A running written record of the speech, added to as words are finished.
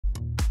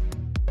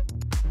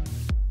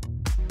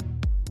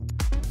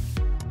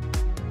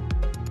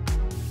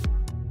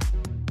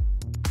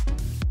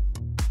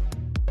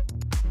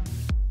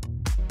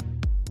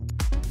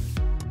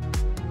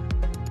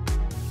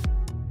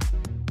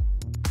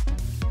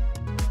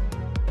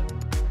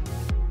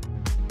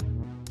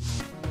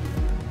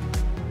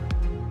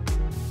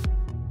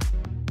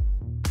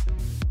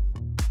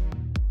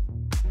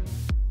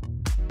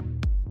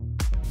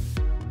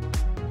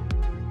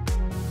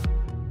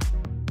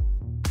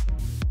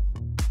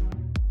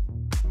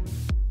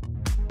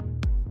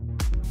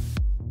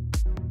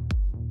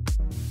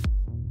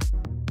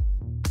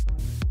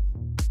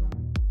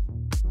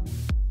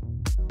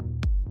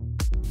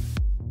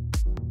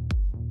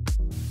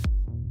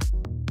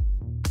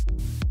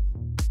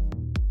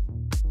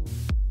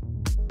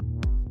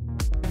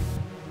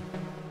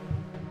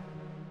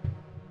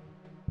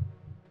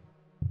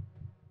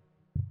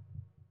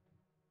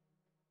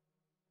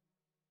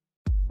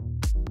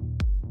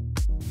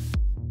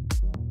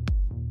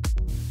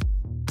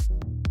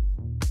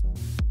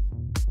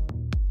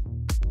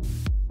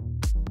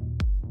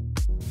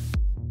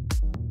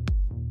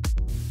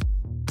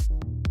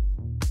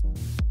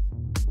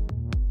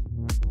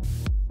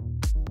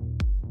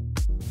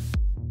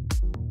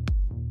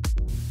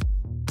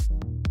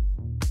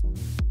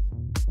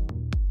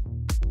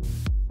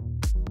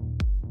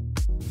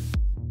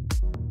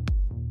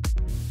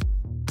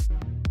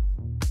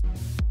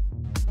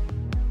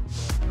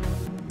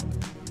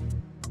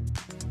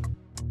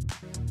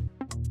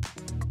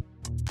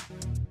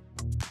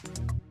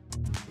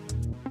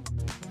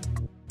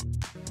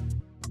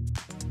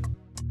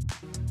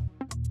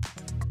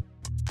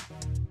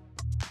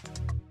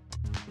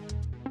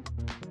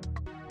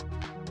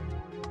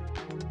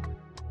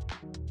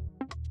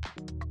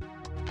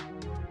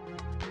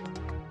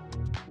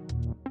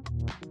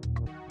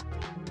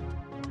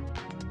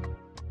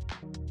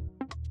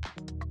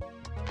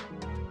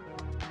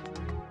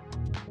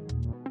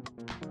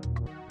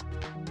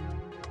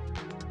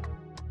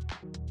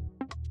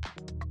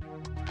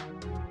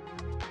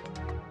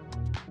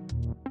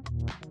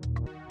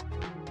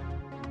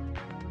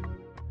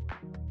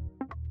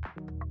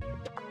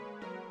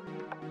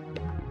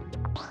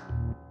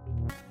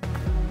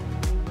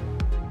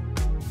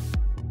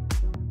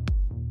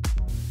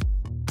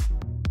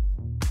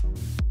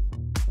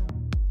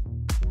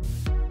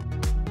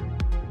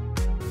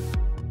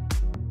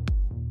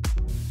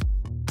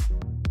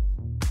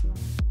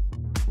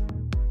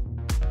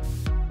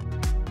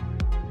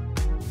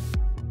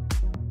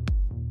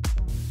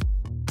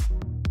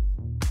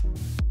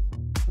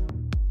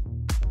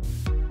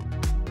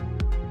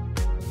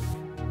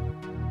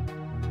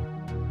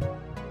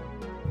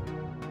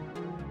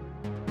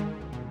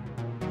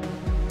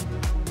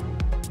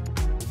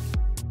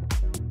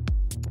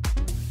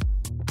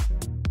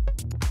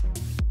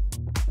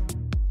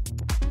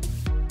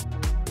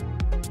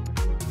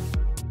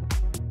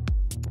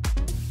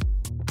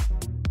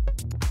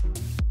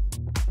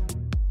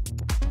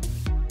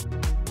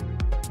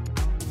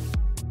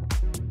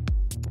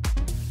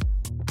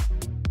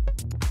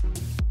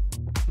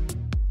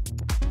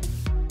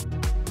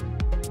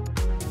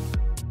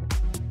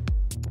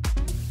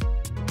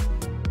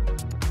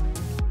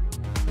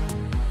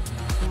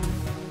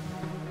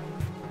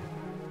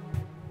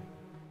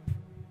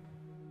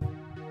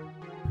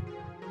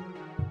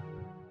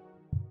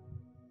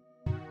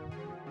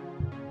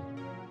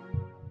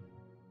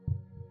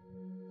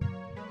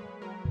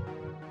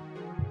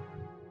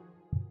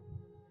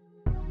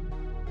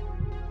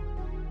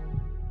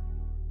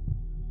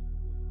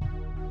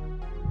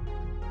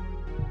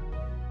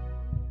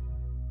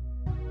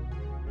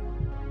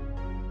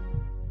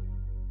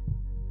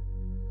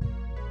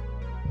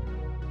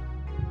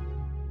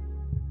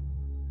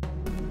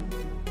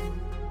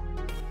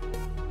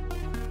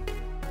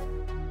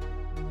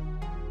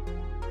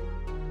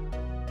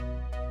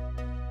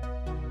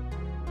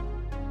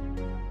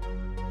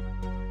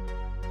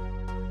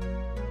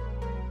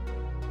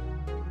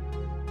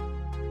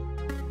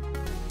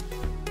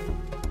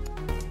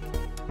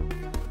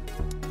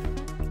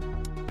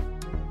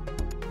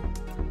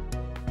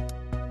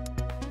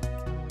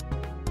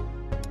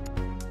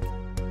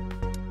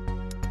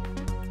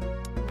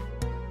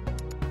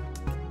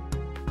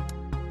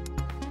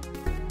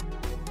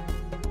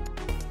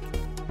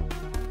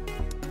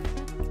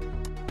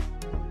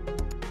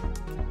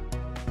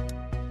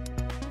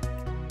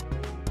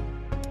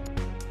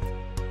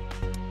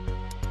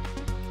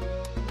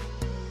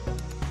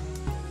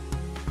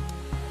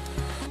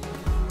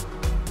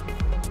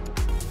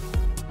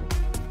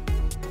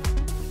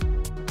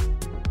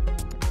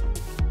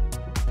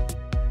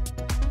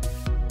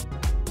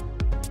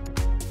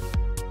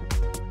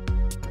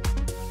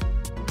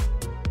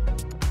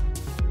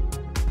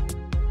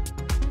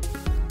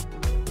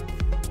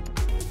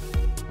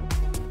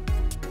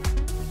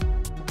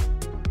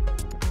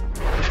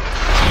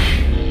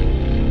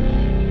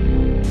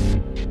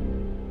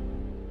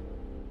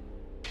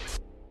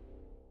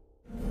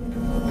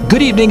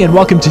Good evening and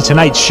welcome to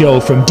tonight's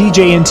show from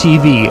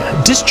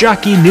DJNTV, Disc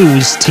Jockey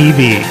News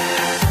TV.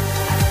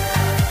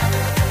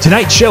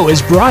 Tonight's show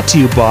is brought to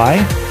you by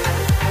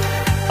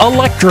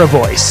Electra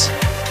Voice,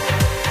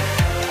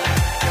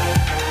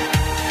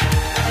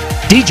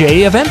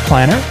 DJ Event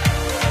Planner,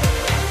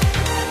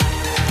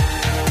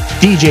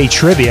 DJ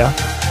Trivia,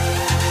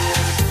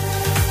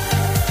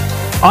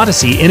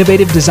 Odyssey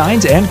Innovative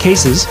Designs and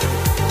Cases,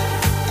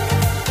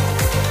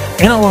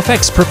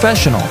 NLFX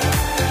Professional,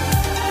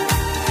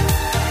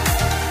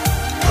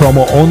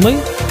 Promo Only,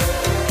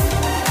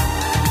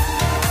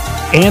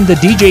 and the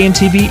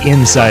DJNTV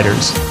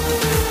Insiders.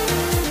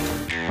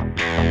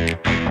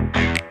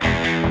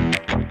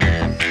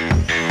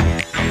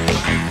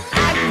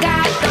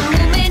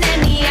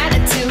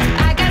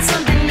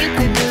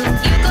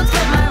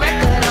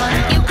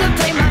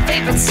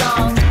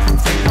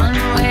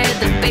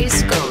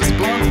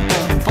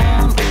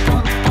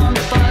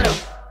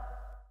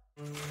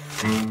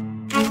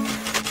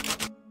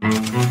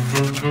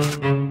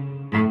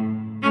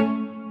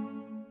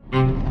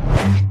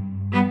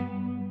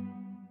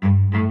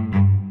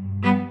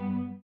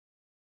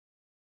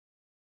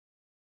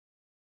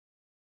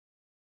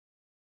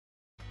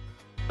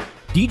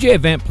 DJ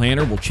Event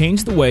Planner will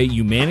change the way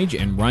you manage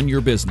and run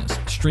your business.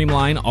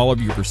 Streamline all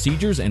of your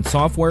procedures and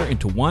software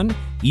into one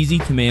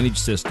easy-to-manage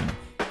system.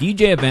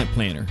 DJ Event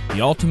Planner,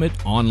 the ultimate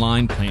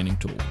online planning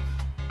tool.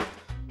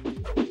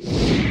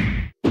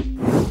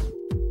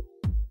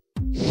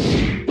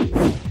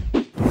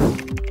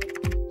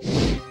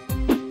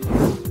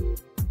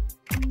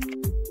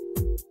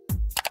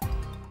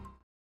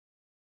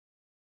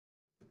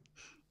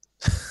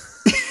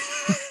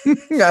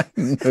 I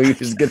knew you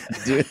was going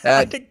to do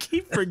that. I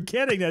keep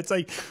forgetting that. It's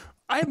like,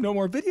 I have no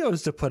more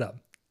videos to put up.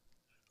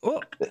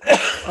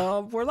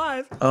 Oh, we're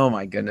live. Oh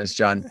my goodness,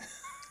 John.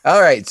 All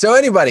right. So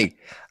everybody,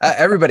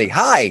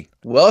 hi,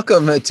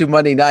 welcome to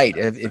Monday night.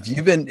 If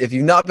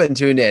you've not been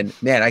tuned in,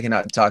 man, I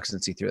cannot talk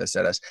since he threw this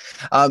at us.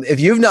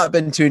 If you've not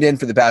been tuned in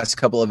for the past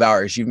couple of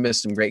hours, you've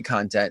missed some great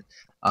content.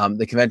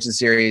 The convention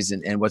series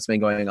and what's been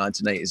going on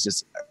tonight is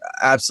just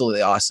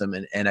absolutely awesome.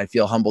 And I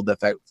feel humbled the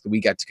fact that we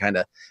got to kind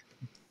of,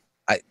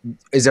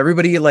 is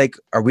everybody like,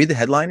 are we the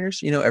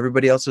headliners? You know,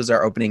 everybody else is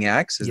our opening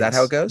acts. Is that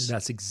how it goes?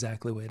 That's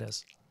exactly what it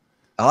is.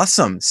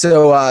 Awesome.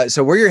 So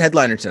we're your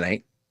headliner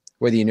tonight,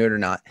 whether you knew it or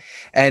not.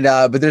 And,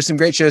 but there's some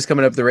great shows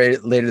coming up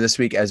later this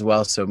week as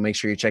well. So make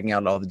sure you're checking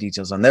out all the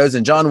details on those.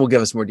 And John will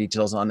give us more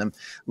details on them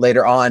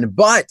later on,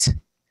 but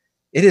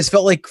it has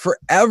felt like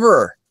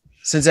forever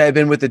since I've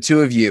been with the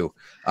two of you,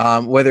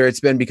 whether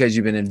it's been because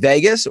you've been in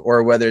Vegas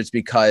or whether it's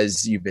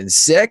because you've been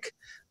sick.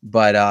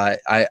 But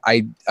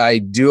I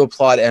do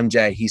applaud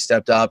MJ. He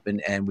stepped up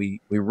and we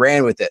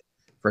ran with it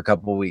for a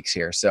couple of weeks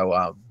here.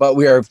 So, but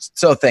we are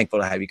so thankful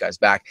to have you guys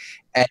back.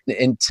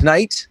 And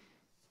tonight,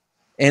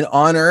 in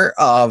honor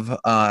of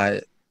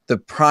the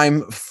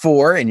Prime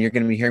 4, and you're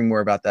going to be hearing more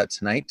about that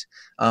tonight,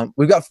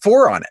 we've got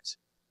 4 on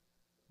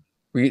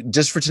it.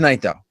 Just for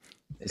tonight, though.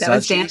 It's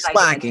not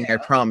slacking, I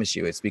promise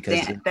you. It's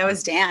because that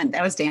was Dan's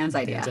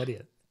idea. Dan's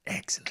idea.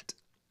 Excellent.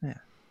 Yeah.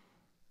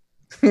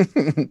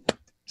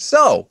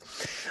 So,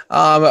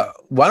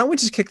 why don't we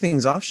just kick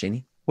things off,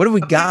 Shani? What do we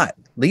got?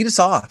 Lead us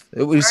off.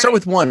 We start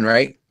with 1,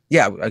 right?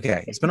 Yeah.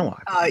 Okay. It's been a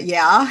while.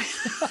 Yeah.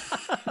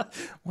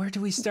 Where do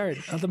we start?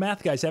 Oh, the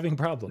math guy's having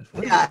problems.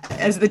 Yeah,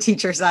 as the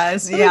teacher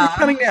says. We're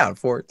counting down.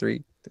 4,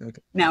 3.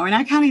 Okay. No, we're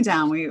not counting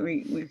down.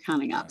 We're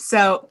counting up.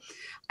 So,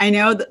 I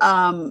know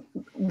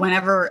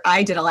whenever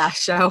I did a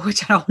last show,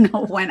 which I don't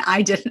know when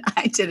I did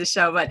a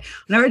show, but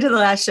whenever I did the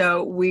last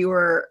show,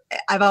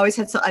 I've always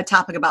had a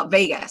topic about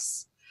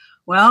Vegas.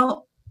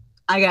 Well,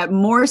 I got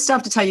more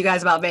stuff to tell you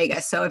guys about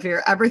Vegas. So if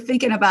you're ever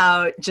thinking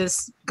about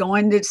just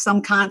going to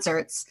some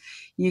concerts,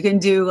 you can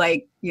do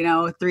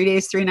 3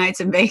 days, 3 nights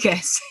in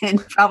Vegas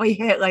and probably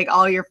hit like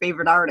all your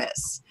favorite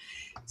artists.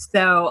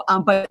 So,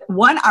 but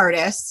one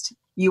artist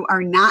you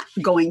are not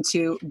going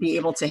to be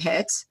able to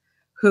hit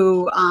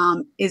who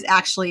is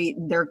actually,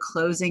 they're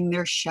closing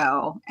their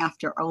show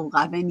after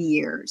 11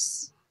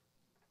 years.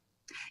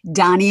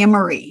 Donnie and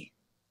Marie.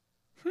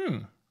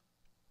 Wait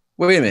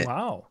a minute.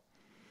 Wow.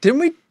 Didn't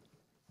we?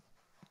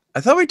 I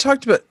thought we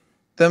talked about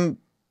them.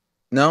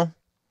 No.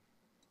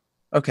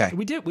 Okay.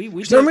 We did.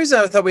 For some reason,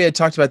 I thought we had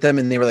talked about them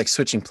and they were like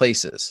switching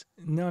places.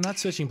 No, not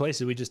switching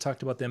places. We just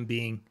talked about them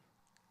being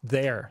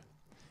there.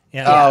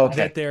 And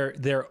okay. that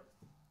they're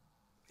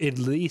at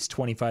least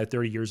 25,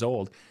 30 years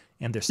old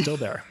and they're still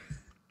there.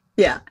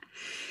 Yeah.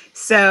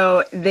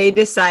 So they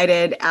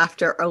decided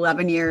after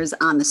 11 years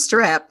on the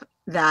Strip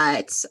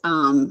that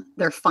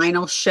their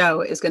final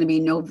show is going to be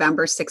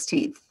November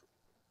 16th.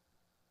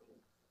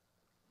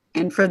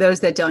 And for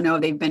those that don't know,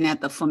 they've been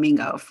at the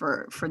Flamingo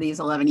for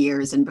these 11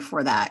 years. And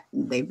before that,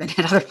 they've been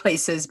at other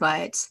places.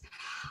 But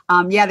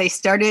they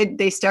started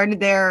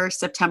there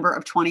September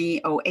of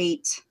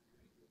 2008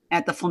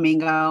 at the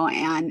Flamingo,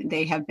 and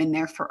they have been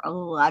there for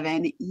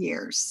 11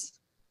 years.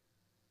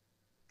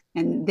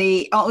 And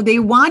they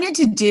wanted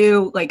to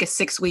do like a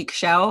 6-week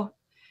show,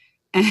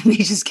 and they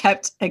just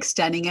kept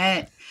extending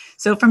it.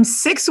 So from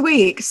 6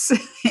 weeks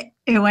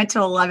It went to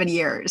 11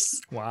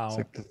 years. Wow. It's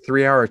like the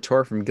 3-hour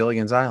tour from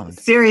Gilligan's Island.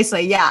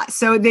 Seriously, yeah.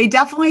 So they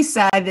definitely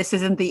said this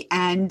isn't the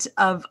end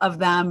of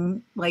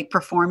them like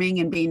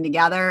performing and being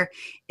together.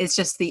 It's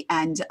just the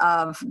end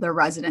of the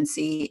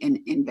residency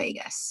in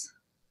Vegas.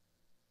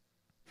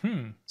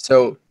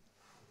 So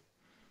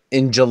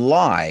in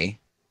July,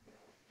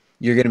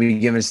 you're going to be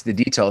giving us the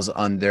details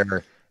on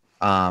their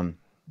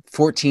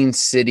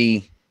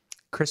 14-city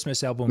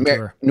Christmas album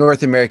tour.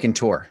 North American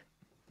tour.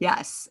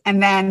 Yes.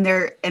 And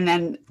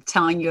then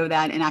telling you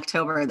that in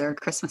October, their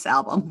Christmas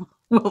album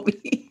will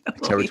be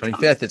October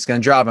 25th. It's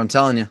going to drop. I'm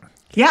telling you.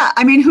 Yeah.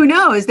 I mean, who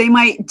knows? They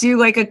might do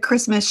like a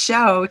Christmas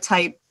show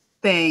type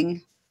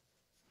thing.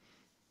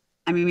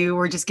 I mean, maybe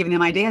we're just giving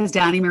them ideas.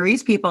 Donnie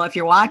Marie's people, if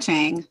you're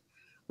watching,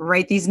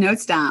 write these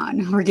notes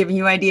down. We're giving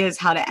you ideas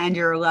how to end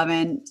your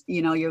 11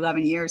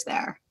 years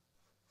there.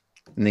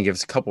 And then give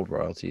us a couple of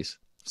royalties.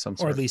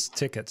 Or at least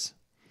tickets.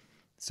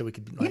 So we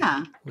could, we could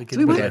and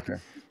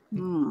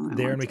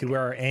we could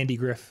wear our Andy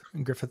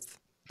Griffith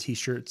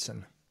t-shirts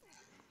and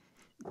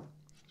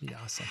be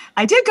awesome.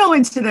 I did go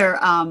into their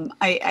I'm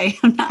not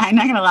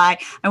gonna lie,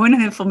 I went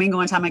into the Flamingo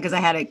one time because I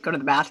had to go to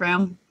the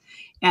bathroom,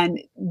 and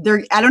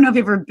I don't know if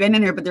you've ever been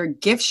in there, but their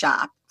gift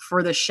shop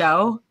for the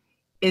show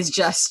is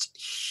just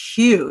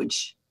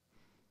huge.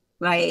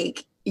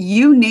 Like,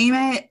 you name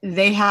it,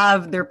 they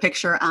have their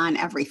picture on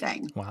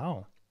everything.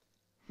 Wow.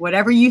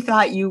 Whatever you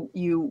thought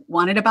you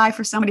wanted to buy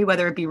for somebody,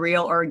 whether it be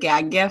real or a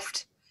gag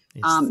gift,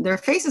 their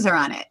faces are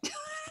on it.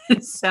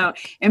 So,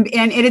 and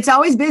it's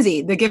always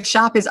busy. The gift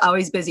shop is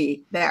always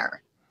busy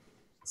there.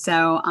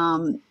 So,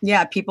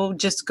 people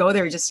just go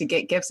there just to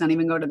get gifts, not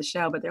even go to the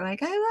show, but they're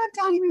like, I love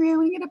Donnie Marie. I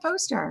want to get a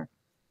poster.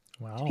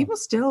 Wow. People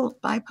still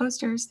buy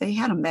posters. They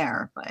had them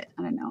there, but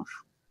I don't know.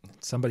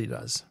 Somebody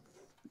does.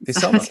 They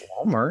sell them at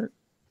Walmart.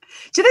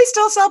 Do they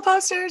still sell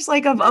posters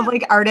like of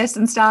like artists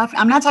and stuff?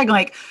 I'm not talking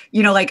like,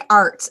 like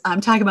art.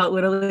 I'm talking about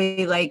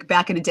literally like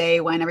back in the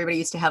day when everybody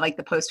used to have like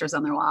the posters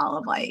on their wall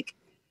of like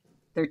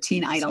their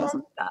teen idols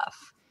and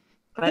stuff.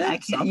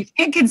 But you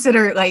can't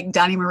consider like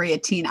Donnie Marie a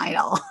teen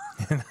idol.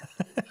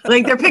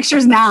 Like their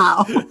pictures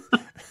now.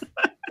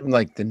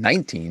 Like the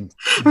 19.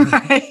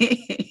 Right.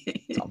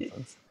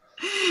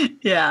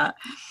 Yeah.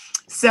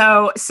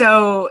 So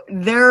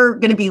they're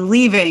going to be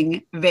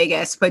leaving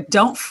Vegas, but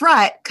don't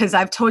fret, because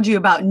I've told you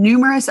about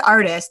numerous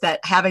artists that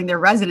having their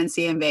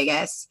residency in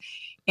Vegas,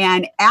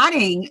 and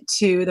adding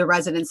to the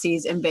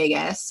residencies in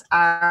Vegas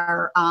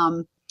are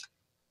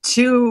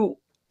two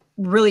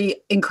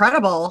really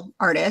incredible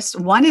artists.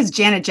 One is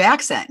Janet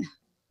Jackson.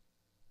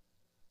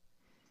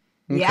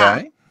 Okay.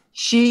 Yeah.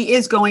 She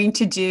is going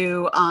to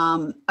do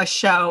a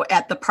show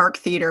at the Park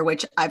Theater,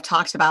 which I've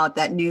talked about,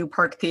 that new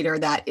Park Theater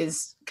that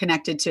is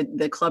connected to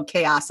the Club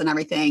Chaos and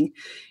everything.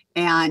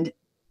 And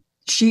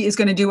she is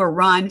going to do a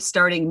run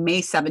starting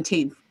May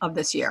 17th of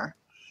this year.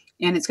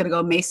 And it's going to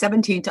go May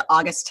 17th to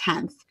August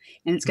 10th.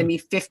 And it's going to be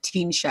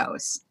 15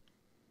 shows.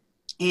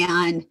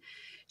 And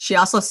she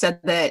also said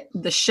that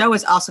the show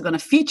is also going to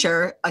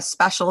feature a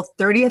special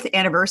 30th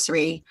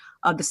anniversary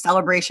of the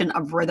celebration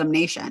of Rhythm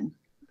Nation.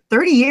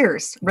 30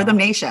 years, Rhythm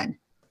Nation.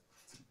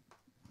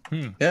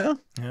 Yeah. Yeah,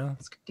 I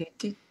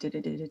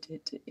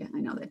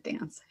know that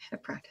dance. I had to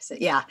practice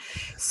it. Yeah.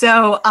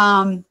 So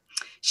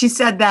she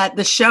said that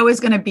the show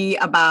is going to be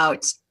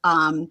about,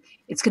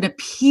 it's going to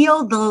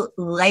peel the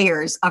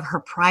layers of her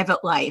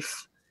private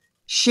life,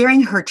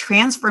 sharing her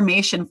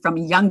transformation from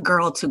young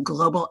girl to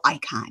global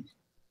icon.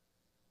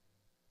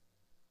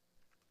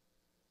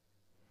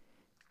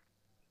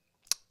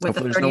 With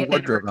Hopefully the 30th there's no wardrobe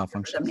anniversary of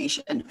malfunction.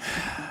 Nation.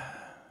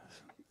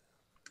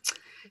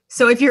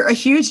 So if you're a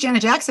huge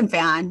Janet Jackson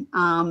fan,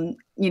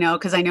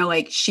 because I know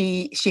like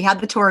she had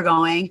the tour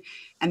going,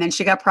 and then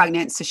she got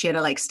pregnant, so she had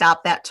to like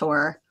stop that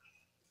tour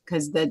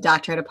because the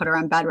doctor had to put her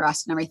on bed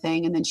rest and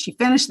everything. And then she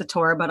finished the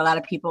tour, but a lot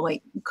of people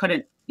like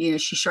couldn't, she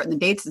shortened the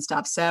dates and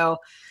stuff. So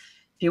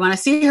if you want to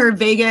see her,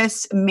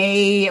 Vegas,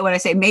 May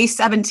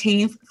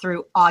 17th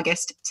through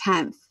August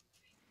 10th.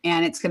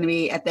 And it's going to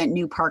be at that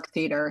new Park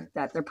Theater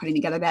that they're putting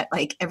together, that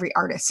like every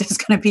artist is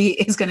going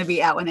to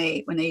be at when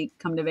they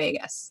come to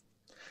Vegas.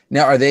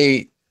 Now, are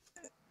they?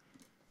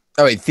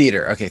 Oh, wait,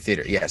 theater. Okay,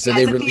 theater. Yeah. So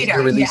they're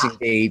releasing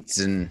dates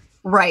and.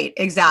 Right.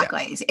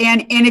 Exactly.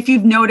 Yeah. And if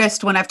you've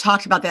noticed, when I've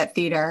talked about that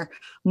theater,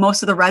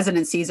 most of the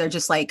residencies are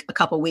just like a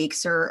couple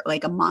weeks or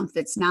like a month.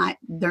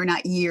 They're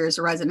not years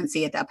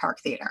residency at that Park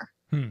Theater.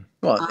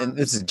 Well, and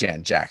this is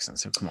Janet Jackson,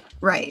 so come on.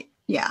 Right.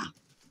 Yeah.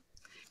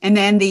 And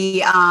then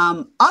the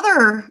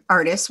other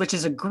artist, which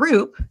is a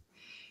group,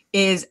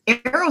 is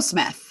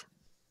Aerosmith.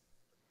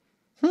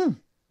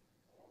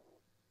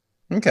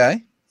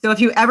 Okay. So if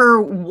you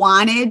ever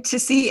wanted to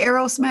see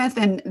Aerosmith,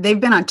 and they've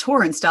been on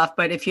tour and stuff,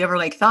 but if you ever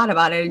like thought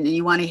about it and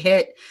you want to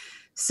hit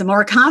some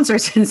more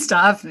concerts and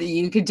stuff,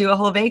 you could do a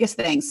whole Vegas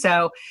thing.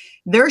 So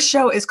their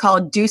show is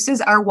called Deuces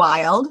Are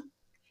Wild,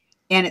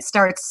 and it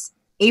starts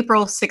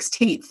April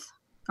 16th.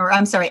 Or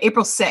I'm sorry,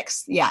 April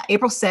 6th. Yeah,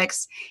 April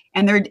 6th.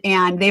 And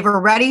they've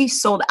already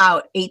sold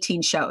out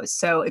 18 shows.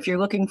 So if you're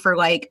looking for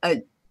like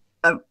a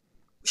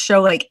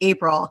show like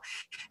April,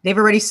 they've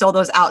already sold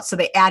those out. So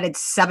they added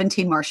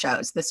 17 more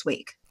shows this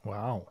week.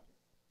 Wow.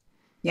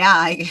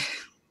 Yeah.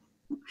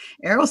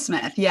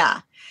 Aerosmith.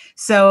 Yeah.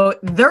 So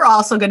they're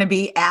also going to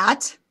be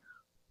at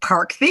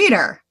Park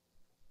Theater.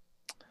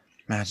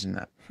 Imagine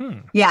that.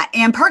 Yeah.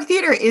 And Park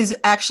Theater is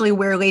actually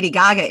where Lady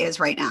Gaga is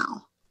right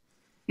now,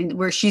 and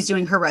where she's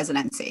doing her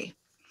residency.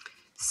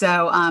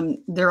 So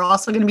they're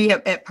also going to be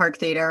at Park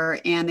Theater.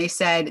 And they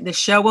said the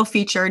show will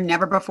feature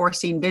never before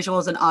seen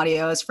visuals and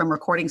audios from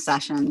recording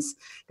sessions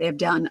they have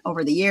done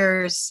over the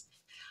years.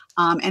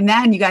 And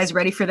then, you guys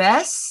ready for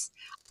this?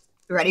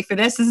 Ready for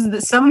this?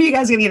 Some of you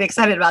guys are going to get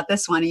excited about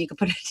this one, and you can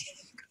put it.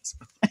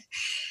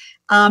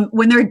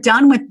 When they're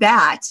done with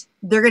that,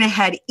 they're going to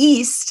head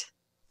east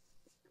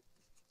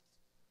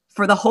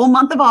for the whole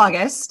month of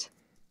August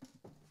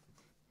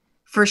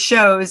for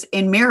shows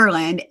in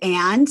Maryland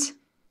and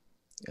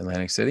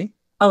Atlantic City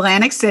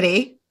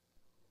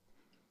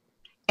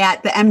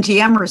at the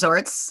MGM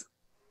resorts,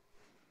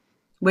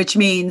 which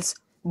means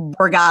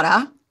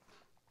Borgata.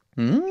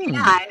 And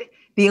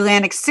the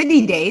Atlantic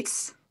City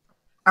dates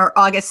are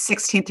August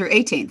 16th through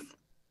 18th.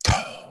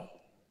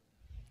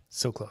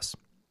 So close.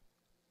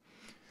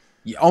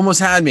 You almost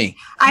had me.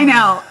 I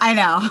know.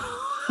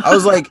 I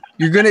was like,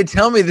 you're going to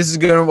tell me this is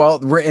going to, well,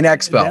 we're in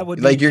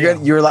Expo. Like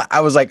you're like,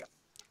 I was like,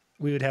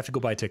 we would have to go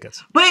buy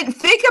tickets. But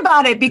think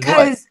about it,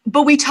 because,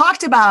 but we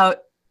talked about,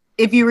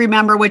 if you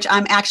remember, which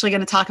I'm actually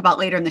going to talk about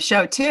later in the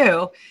show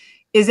too,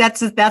 is that's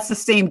the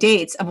same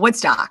dates of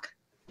Woodstock.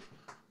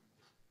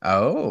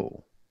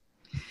 Oh.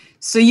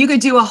 So you could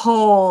do a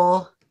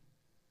whole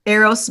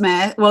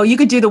Aerosmith. Well, you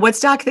could do the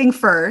Woodstock thing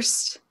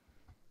first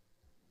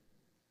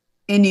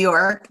in New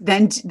York,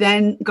 then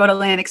go to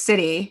Atlantic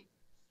City,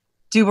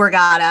 do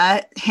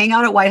Borgata, hang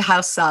out at White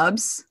House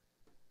Subs,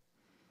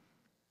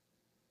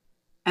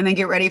 and then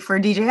get ready for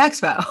DJ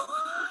Expo.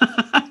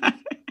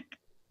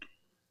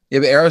 Yeah,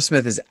 but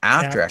Aerosmith is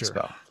after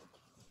Expo.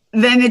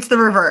 Then it's the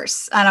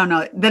reverse. I don't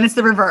know. Then it's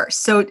the reverse.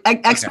 So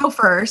Expo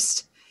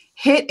first,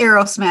 hit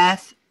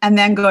Aerosmith, and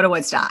then go to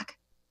Woodstock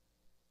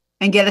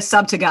and get a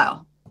sub to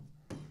go.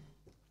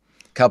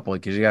 Couple,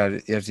 because you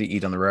have to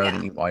eat on the road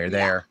and eat while you're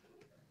there.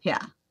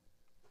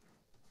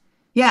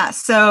 Yeah.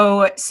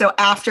 So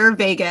after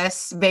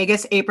Vegas,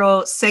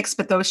 April 6th,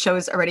 but those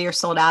shows already are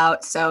sold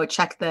out. So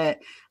check the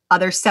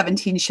other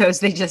 17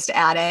 shows they just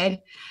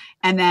added.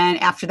 And then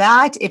after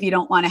that, if you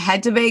don't want to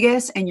head to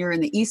Vegas and you're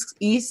in the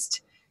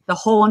East, the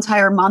whole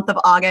entire month of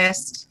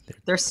August,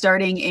 they're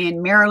starting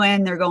in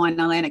Maryland, they're going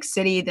to Atlantic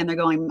City, then they're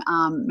going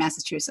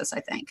Massachusetts, I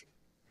think.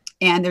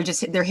 And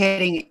they're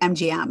hitting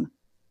MGM.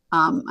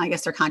 I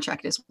guess their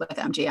contract is with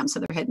MGM,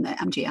 so they're hitting the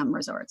MGM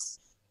resorts.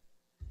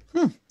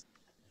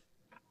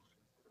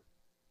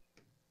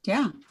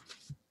 Yeah.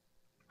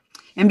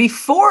 And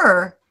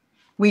before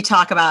we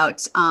talk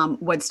about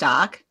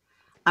Woodstock,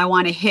 I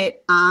want to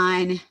hit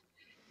on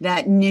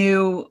that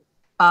new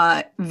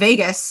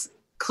Vegas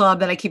club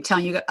that I keep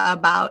telling you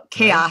about,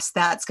 Chaos,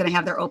 that's going to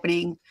have their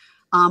opening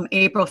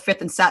April 5th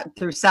and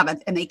through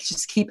 7th. And they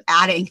just keep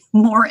adding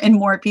more and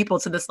more people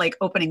to this like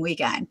opening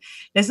weekend.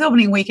 This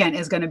opening weekend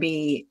is going to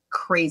be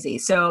crazy.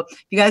 So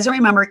if you guys don't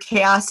remember,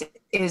 Chaos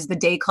is the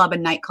day club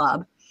and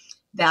nightclub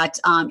that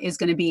is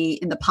going to be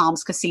in the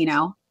Palms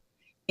Casino.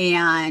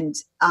 And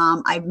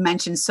I've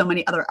mentioned so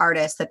many other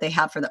artists that they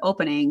have for the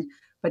opening,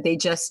 but they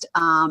just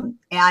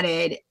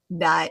added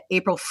that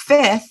April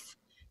 5th,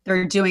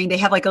 they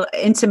have like an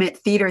intimate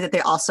theater that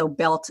they also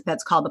built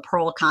that's called the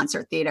Pearl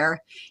Concert Theater.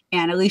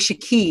 And Alicia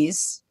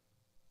Keys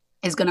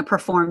is going to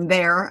perform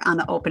there on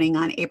the opening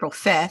on April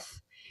 5th.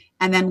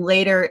 And then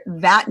later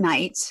that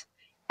night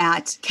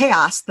at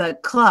Chaos, the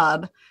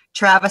club,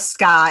 Travis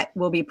Scott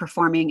will be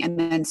performing. And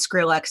then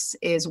Skrillex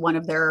is one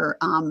of their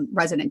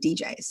resident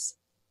DJs.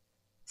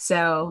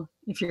 So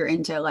if you're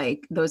into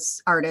like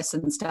those artists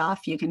and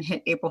stuff, you can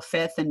hit April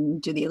 5th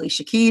and do the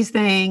Alicia Keys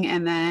thing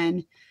and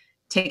then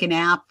take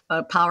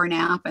a power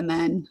nap, and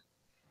then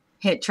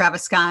hit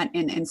Travis Scott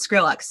and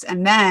Skrillex.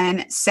 And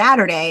then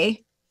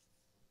Saturday,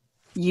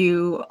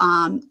 you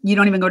don't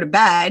even go to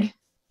bed.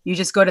 You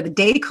just go to the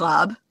day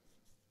club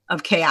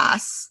of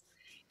Chaos.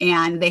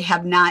 And they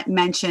have not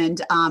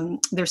mentioned,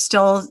 they're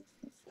still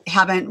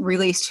haven't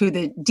released who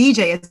the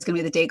DJ is going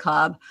to be the day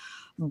club,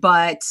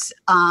 but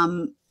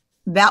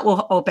that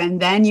will open.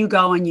 Then you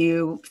go and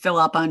you fill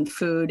up on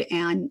food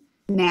and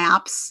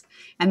naps,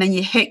 and then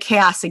you hit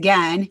Chaos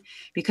again,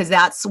 because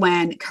that's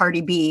when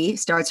Cardi B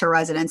starts her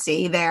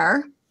residency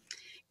there.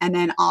 And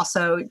then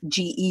also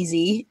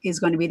G-Eazy is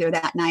going to be there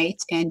that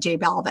night, and J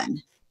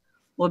Balvin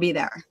will be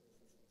there.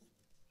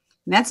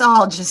 And that's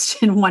all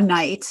just in one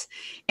night.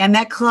 And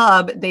that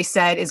club, they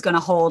said, is going to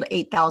hold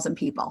 8,000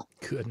 people.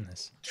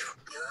 Goodness.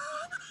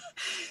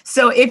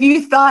 So if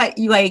you thought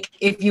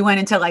if you went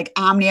into like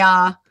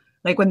Omnia,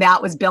 like when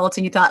that was built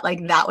and you thought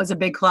like that was a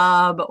big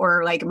club,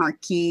 or like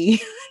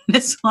Marquee,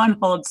 this one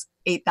holds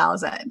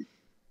 8,000.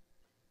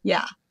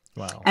 Yeah.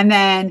 Wow. And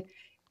then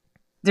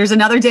there's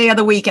another day of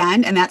the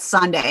weekend, and that's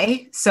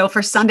Sunday. So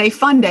for Sunday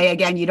Fun Day,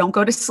 again, you don't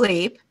go to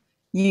sleep.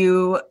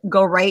 You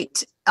go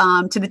right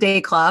to the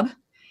day club,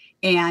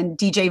 and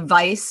DJ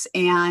Vice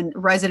and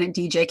resident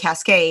DJ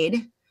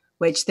Cascade,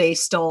 which they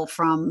stole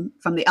from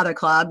the other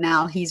club.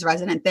 Now he's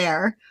resident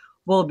there,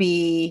 will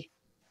be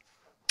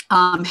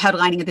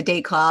headlining at the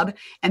day club,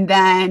 and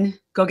then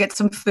go get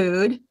some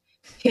food,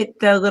 hit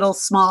the little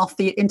small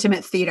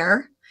intimate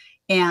theater,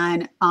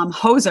 and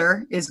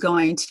Hoser is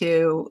going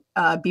to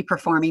be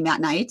performing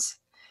that night.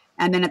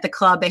 And then at the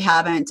club, they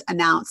haven't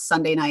announced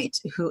Sunday night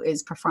who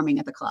is performing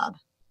at the club.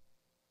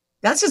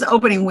 That's just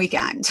opening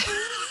weekend.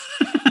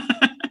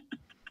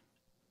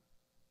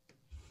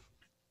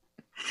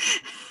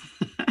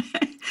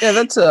 Yeah,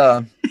 that's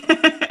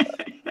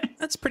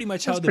pretty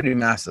much that's how pretty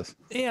massive.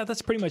 Yeah,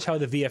 that's pretty much how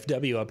the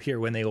VFW up here,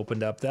 when they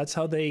opened up, that's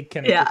how they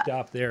kind of kicked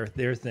off their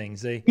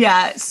things.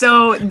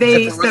 So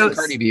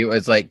Cardi B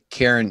was like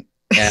Karen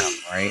M,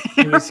 right?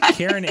 It was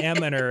Karen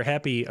M and her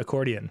happy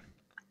accordion.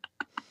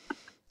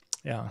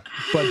 Yeah,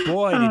 but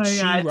boy, did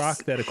she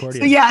rock that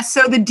accordion.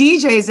 So the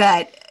DJs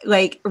at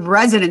like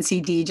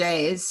residency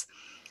DJs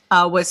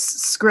was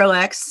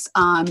Skrillex,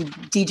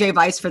 DJ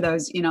Vice for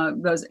those,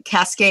 those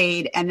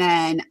Cascade, and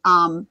then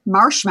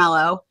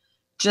Marshmello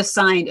just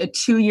signed a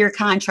 2-year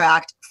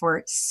contract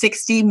for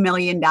 $60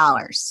 million.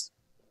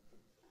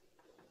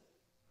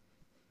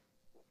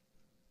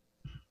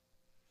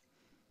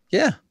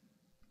 Yeah.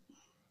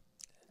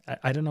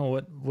 I don't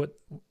know what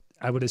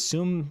I would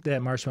assume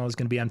that Marshmello is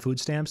going to be on food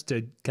stamps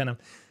to kind of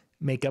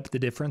make up the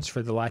difference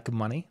for the lack of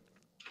money.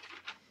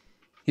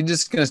 He's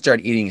just going to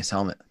start eating his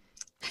helmet.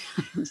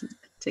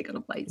 Taking a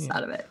bites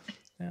out of it.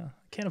 Yeah,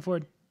 can't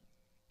afford.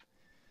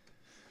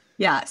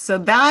 Yeah, so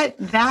that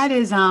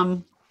is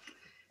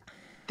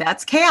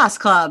that's Chaos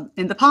Club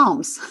in the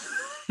Palms,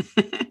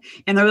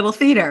 and their little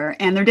theater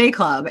and their day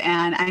club,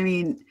 and I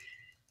mean,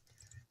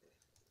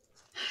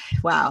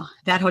 wow,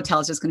 that hotel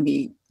is just going to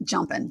be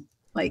jumping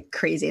like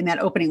crazy, and that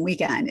opening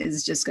weekend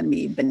is just going to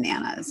be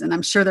bananas, and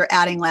I'm sure they're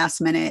adding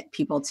last minute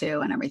people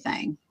too and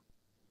everything.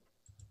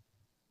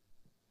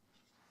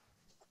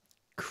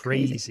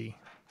 Crazy.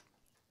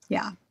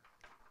 Yeah.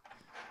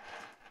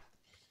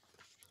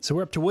 So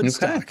we're up to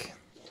Woodstock. Okay.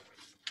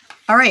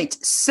 All right.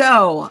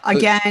 So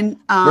again,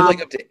 we're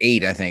like up to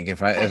 8, I think,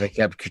 if I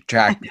kept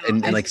track,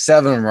 and like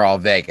 7 were all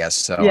Vegas.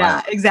 So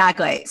yeah,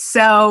 exactly.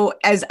 So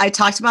as I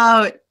talked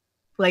about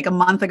like a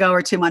month ago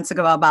or 2 months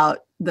ago about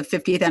the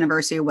 50th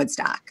anniversary of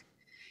Woodstock,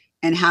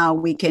 and how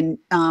we can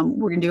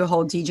we're gonna do a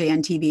whole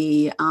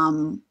DJNTV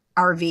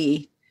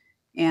RV,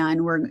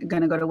 and we're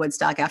gonna go to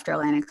Woodstock after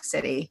Atlantic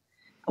City.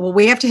 Well,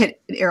 we have to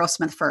hit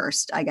Aerosmith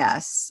first, I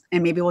guess,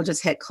 and maybe we'll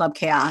just hit Club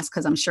Chaos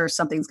because I'm sure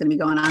something's going to be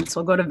going on. So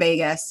we'll go to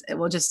Vegas.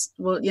 We'll just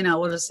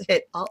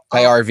hit by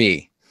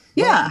RV.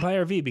 Yeah, by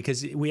RV,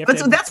 because we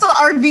have. That's what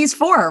RV's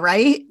for,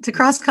 right? To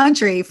cross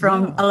country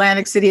from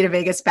Atlantic City to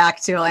Vegas, back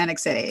to Atlantic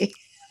City.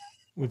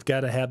 We've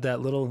got to have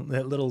that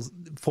little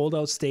fold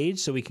out stage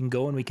so we can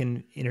go and we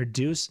can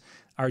introduce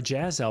our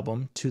jazz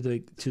album to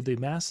the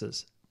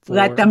masses.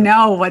 Let them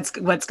know what's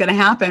going to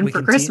happen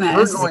for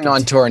Christmas. We're going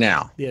on tour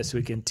now. Yes,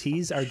 we can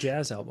tease our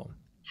jazz album.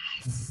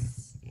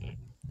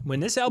 When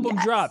this album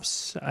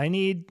drops, I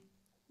need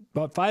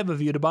about 5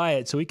 of you to buy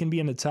it so we can be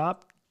in the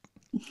top.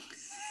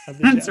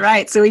 That's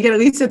right. So we get at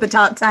least at the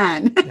top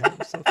 10. Yeah,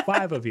 so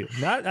 5 of you.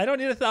 I don't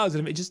need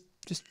 1,000 of it. Just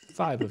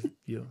 5 of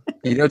you.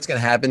 You know what's going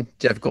to happen?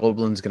 Jeff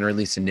Goldblum's going to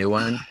release a new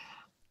one.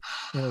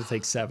 It'll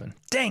take 7.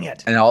 Dang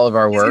it! And all of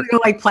our work. He's going to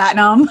go like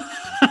platinum.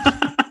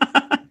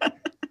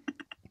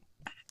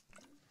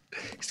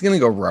 He's going to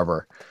go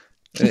rubber.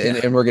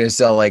 And we're going to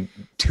sell like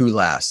 2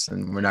 less,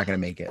 and we're not going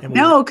to make it.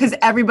 No, because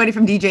everybody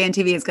from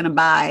DJNTV is going to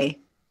buy.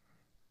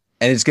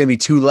 And it's going to be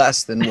 2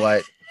 less than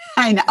what?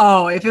 I know.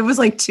 Oh, if it was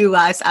like 2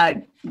 less,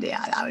 that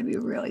would be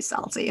really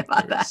salty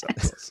about that.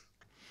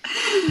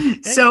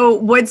 So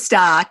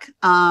Woodstock,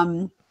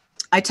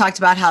 I talked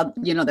about how,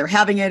 they're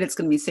having it. It's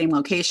going to be same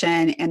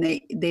location, and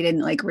they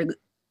didn't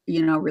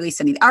release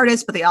any of the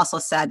artists, but they also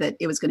said that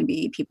it was going to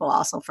be people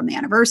also from the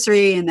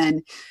anniversary, and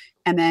then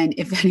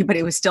if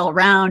anybody was still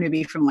around, it'd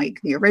be from like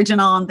the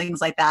original and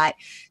things like that.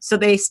 So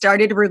they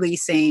started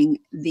releasing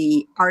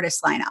the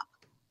artist lineup,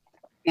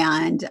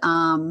 and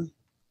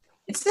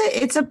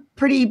it's a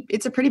pretty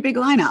big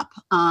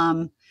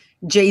lineup.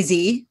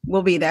 Jay-Z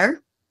will be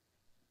there.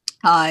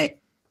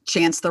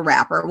 Chance the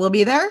Rapper will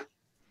be there.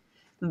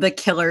 The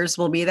Killers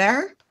will be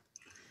there.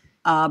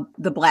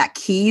 The Black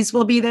Keys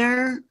will be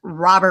there.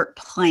 Robert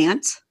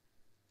Plant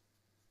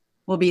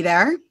will be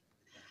there.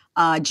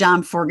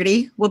 John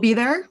Fogerty will be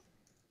there.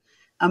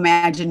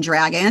 Imagine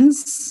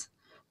Dragons,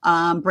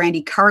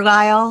 Brandy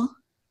Carlisle.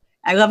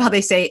 I love how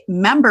they say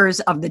members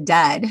of the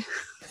Dead,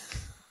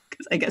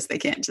 because I guess they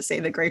can't just say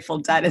the Grateful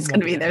Dead is going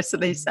to be there. So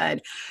they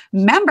said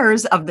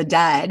members of the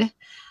Dead.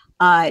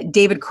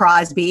 David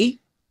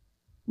Crosby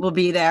will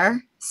be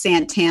there.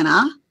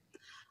 Santana.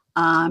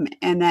 And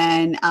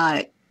then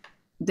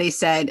they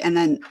said, and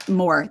then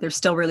more. They're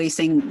still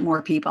releasing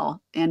more people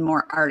and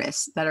more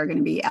artists that are going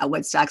to be at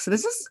Woodstock. So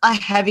this is a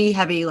heavy,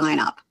 heavy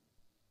lineup.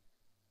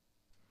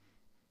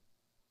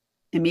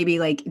 and maybe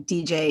like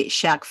DJ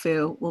Shaq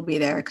Fu will be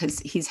there because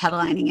he's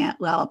headlining at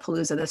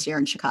Lollapalooza this year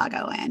in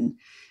Chicago, and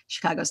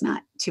Chicago's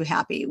not too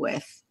happy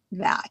with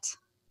that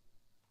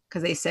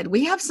because they said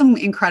we have some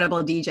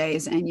incredible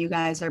DJs and you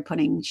guys are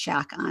putting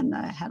Shaq on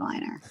the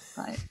headliner,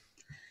 but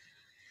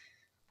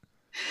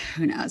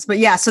who knows? But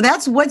yeah, so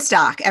that's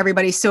Woodstock,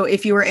 everybody. So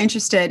if you were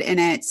interested in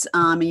it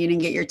and you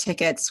didn't get your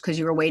tickets because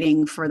you were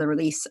waiting for the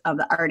release of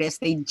the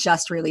artist, they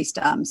just released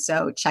them.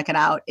 So check it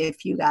out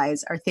if you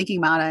guys are thinking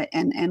about it,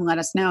 and let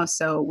us know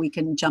so we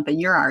can jump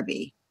in your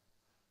RV.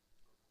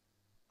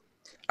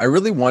 I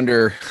really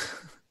wonder.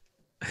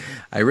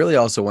 I really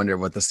also wonder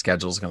what the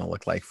schedule is going to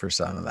look like for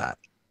some of that.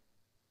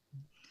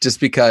 Just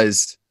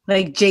because,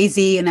 like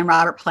Jay-Z and then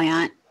Robert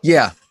Plant.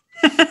 Yeah.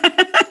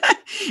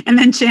 And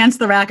then Chance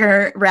the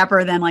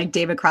rapper, then like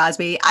David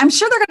Crosby. I'm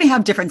sure they're going to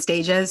have different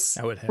stages.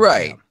 I would have,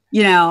 right.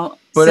 You know,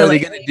 but so are they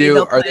like, going to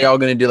do? Are they all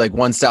going to do like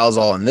one style's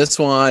all in this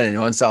one and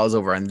one style's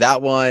over on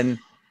that one?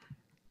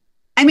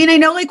 I mean, I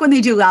know like when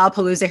they do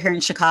Lollapalooza here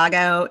in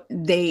Chicago,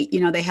 they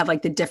have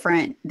like the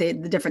different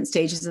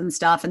stages and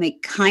stuff, and they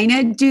kind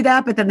of do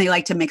that, but then they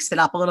like to mix it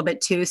up a little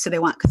bit too. So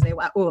because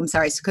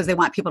they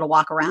want people to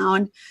walk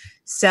around.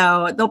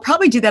 So they'll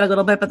probably do that a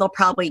little bit, but they'll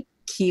probably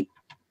keep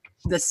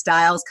the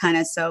styles kind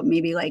of, so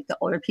maybe like the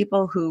older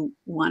people who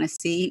want to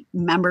see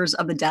Members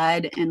of the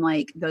Dead, and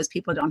like those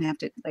people don't have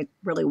to like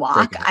really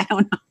walk. I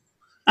don't know.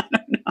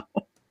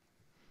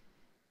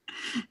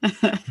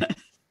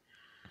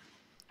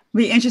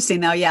 Be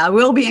interesting though. Yeah, it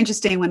will be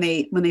interesting when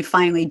they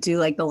finally do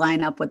like the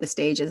lineup with the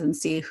stages and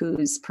see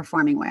who's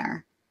performing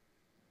where.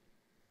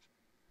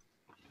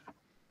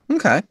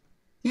 Okay.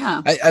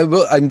 Yeah. I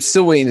will. I'm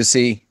still waiting to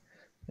see.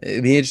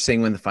 It'd be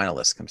interesting when the final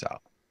list comes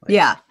out. Like,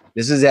 yeah.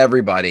 This is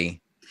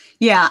everybody.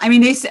 Yeah. I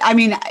mean,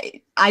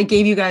 I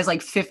gave you guys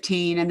like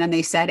 15 and then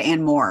they said,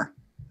 and more.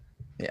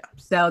 Yeah.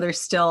 So they're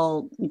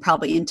still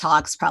probably in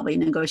talks, probably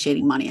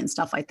negotiating money and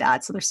stuff like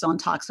that. So they're still in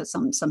talks with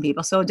some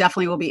people. So it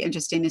definitely will be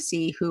interesting to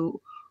see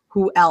who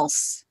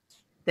else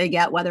they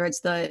get, whether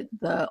it's the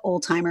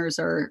old timers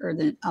or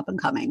the up and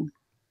coming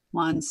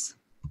ones.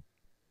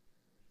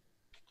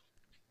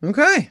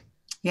 Okay.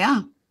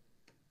 Yeah.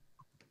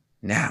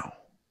 Now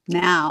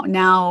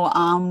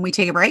we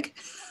take a break.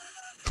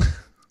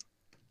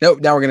 Nope.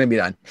 Now we're going to be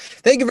done.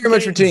 Thank you very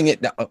much for tuning in.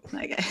 No.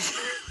 Okay.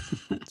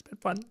 It's been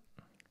fun.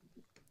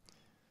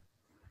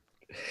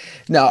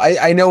 No,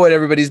 I know what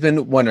everybody's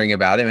been wondering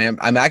about it. Man,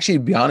 I'm actually,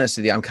 to be honest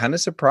with you, I'm kind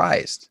of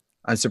surprised.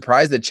 I'm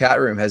surprised the chat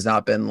room has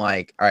not been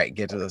like, all right,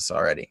 get to this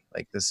already.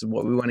 Like, this is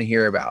what we want to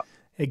hear about.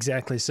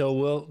 Exactly.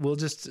 So we'll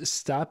just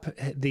stop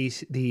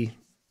the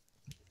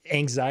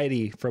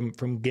anxiety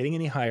from getting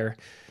any higher,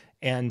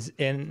 and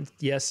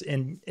yes,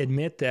 and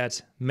admit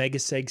that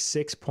Megaseg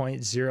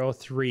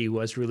 6.03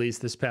 was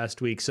released this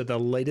past week. So the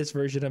latest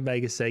version of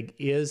Megaseg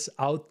is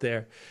out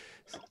there.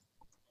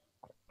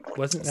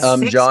 Wasn't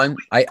that John?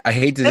 I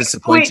hate to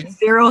disappoint you.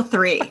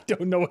 6.03. I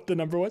don't know what the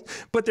number was,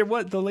 but the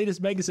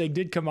latest Megaseg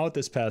did come out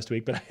this past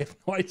week, but I have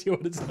no idea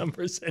what its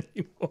number is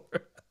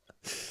anymore.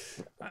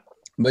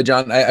 But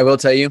John, I will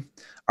tell you,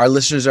 our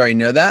listeners already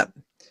know that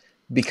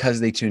because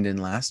they tuned in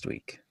last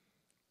week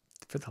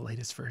for the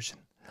latest version.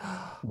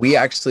 We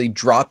actually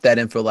dropped that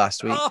info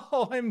last week.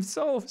 Oh, I'm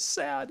so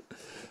sad.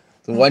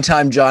 The one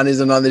time John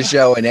isn't on the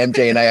show, and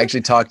MJ and I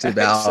actually talked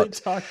about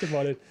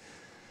it.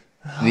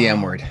 The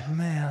M word. Oh,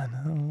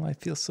 man, I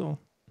feel so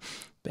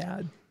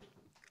bad.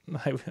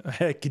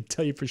 I can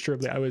tell you for sure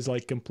that I was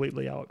like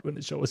completely out when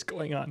the show was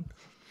going on.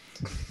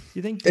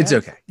 You think it's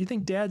okay? You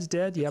think Dad's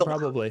dead? Yeah,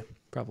 probably.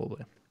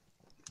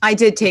 I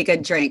did take a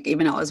drink,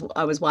 even though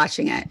I was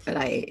watching it, but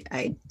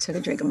I took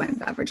a drink of my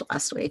beverage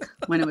last week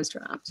when it was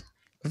dropped.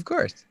 Of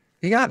course,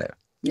 you got it.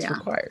 It's yeah.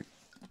 required.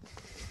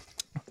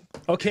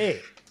 Okay.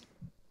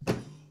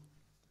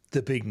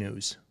 The big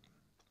news.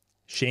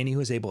 Shani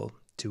was able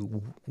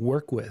to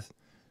work with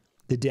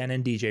the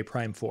Denon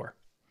Prime 4.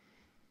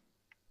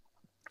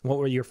 What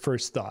were your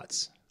first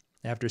thoughts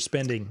after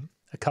spending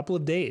a couple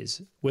of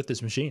days with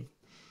this machine?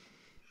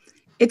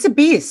 It's a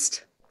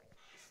beast.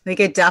 Like,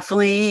 it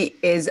definitely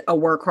is a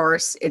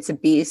workhorse. It's a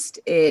beast.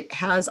 It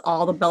has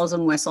all the bells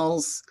and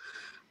whistles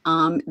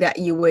that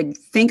you would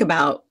think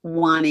about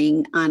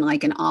wanting on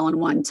like an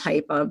all-in-one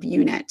type of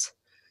unit.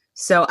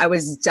 So I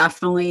was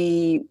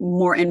definitely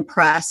more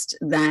impressed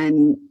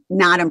than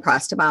not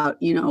impressed about,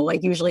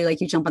 like usually like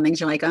you jump on things,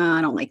 you're like, oh,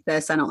 I don't like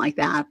this, I don't like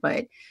that.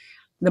 But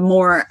the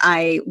more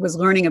I was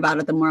learning about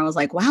it, the more I was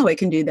like, wow, it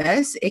can do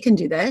this, it can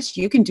do this,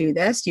 you can do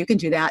this, you can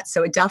do that.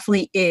 So it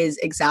definitely is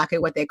exactly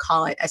what they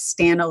call it, a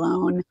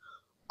standalone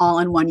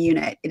all-in-one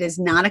unit. It is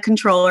not a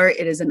controller,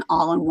 it is an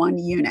all-in-one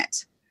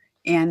unit.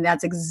 And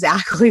that's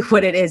exactly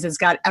what it is. It's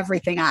got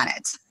everything on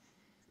it.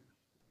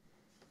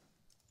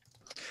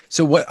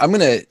 So what I'm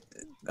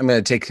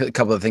gonna take a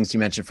couple of things you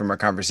mentioned from our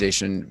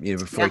conversation,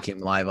 before we came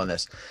live on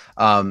this.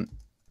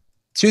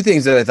 Two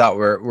things that I thought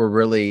were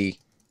really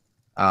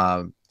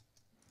kind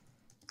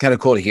of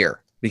cool to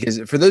hear, because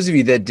for those of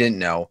you that didn't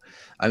know,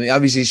 I mean,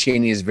 obviously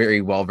Shani is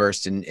very well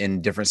versed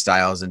in different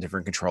styles and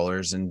different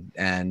controllers and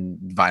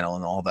vinyl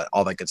and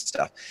all that good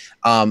stuff.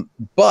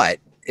 But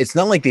it's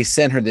not like they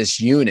sent her this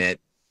unit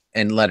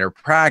and let her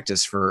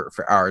practice for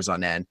hours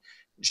on end.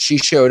 She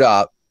showed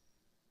up,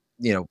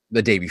 you know,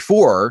 the day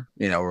before,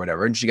 you know, or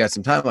whatever, and she got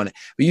some time on it.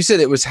 But you said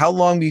it was how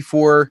long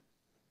before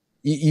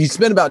you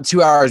spent about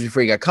 2 hours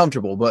before you got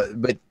comfortable,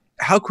 but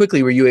how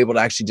quickly were you able to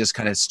actually just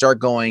kind of start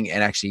going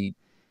and actually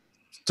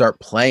start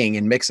playing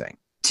and mixing?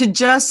 To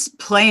just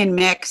play and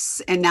mix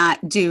and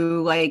not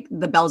do like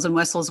the bells and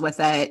whistles with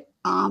it,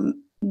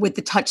 with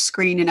the touch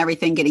screen and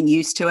everything, getting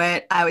used to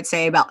it, I would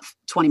say about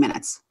 20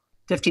 minutes,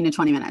 15 to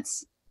 20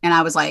 minutes. And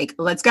I was like,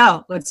 let's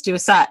go, let's do a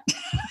set.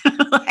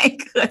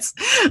 Like, let's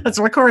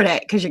record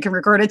it, because you can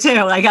record it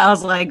too. Like, I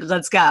was like,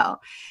 let's go.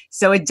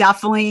 So it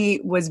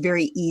definitely was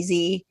very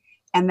easy.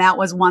 And that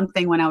was one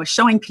thing when I was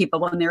showing people,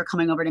 when they were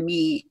coming over to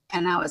me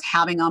and I was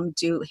having them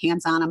do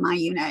hands-on on my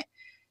unit,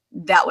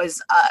 that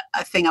was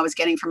a thing I was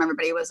getting from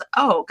everybody was,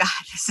 oh God,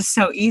 this is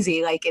so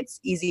easy. Like, it's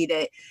easy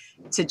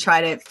to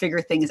try to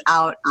figure things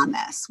out on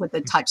this with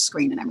the touch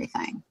screen and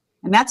everything.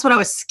 And that's what I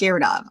was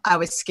scared of. I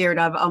was scared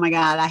of, oh my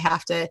God, I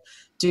have to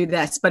do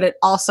this. But it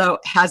also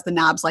has the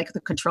knobs like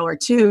the controller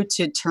too,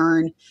 to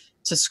turn,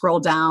 to scroll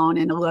down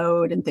and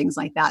load and things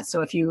like that.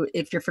 So if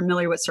you're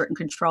familiar with certain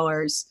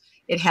controllers,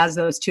 it has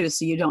those too.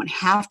 So you don't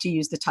have to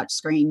use the touch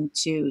screen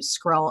to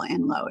scroll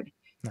and load.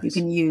 Nice. You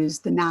can use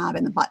the knob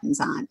and the buttons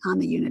on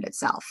the unit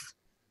itself.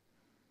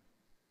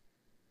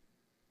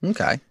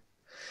 Okay.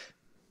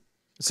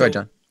 Sorry,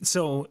 John.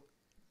 So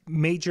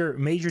major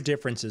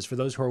differences for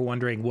those who are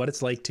wondering what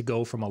it's like to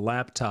go from a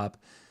laptop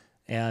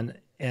and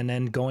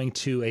then going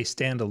to a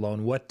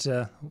standalone.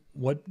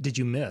 What did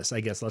you miss?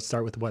 I guess let's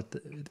start with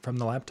from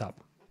the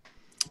laptop.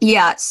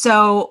 Yeah.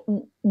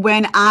 So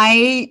when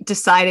I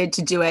decided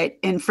to do it,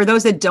 and for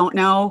those that don't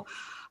know,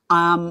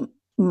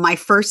 my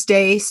first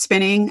day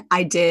spinning,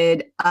 I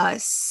did a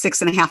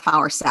 6.5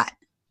 hour set.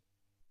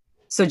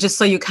 So just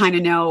so you kind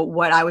of know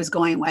what I was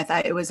going with,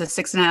 it was a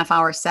 6.5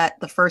 hour set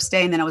the first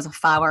day, and then it was a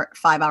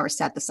 5 hour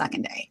set the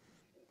second day.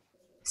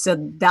 So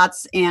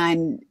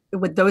and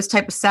with those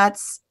type of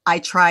sets, I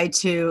try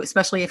to,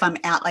 especially if I'm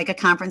at like a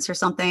conference or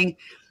something,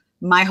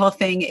 my whole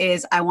thing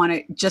is I want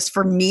to, just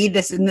for me,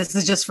 this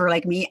is just for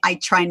like me, I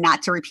try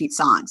not to repeat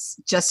songs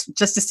just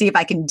to see if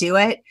I can do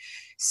it.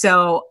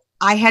 So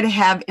I had to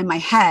have in my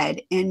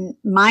head, and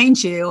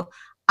mind you,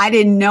 I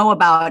didn't know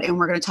about, and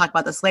we're going to talk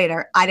about this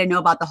later, I didn't know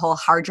about the whole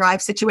hard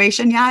drive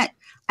situation yet.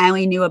 I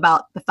only knew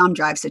about the thumb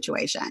drive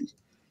situation.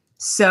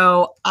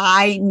 So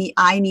I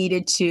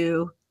needed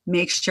to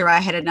make sure I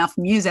had enough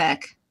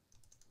music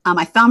on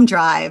my thumb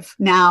drive.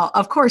 Now,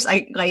 of course,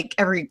 I like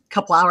every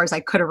couple hours I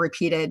could have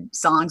repeated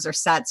songs or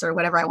sets or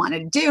whatever I wanted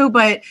to do,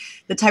 but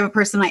the type of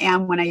person I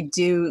am when I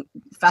do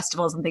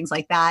festivals and things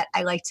like that,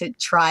 I like to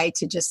try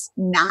to just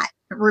not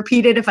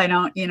repeat it if I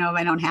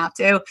don't have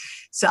to.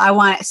 So I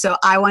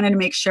wanted to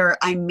make sure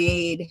I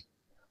made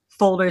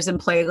folders and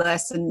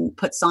playlists and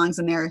put songs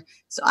in there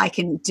so I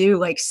can do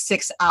like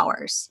 6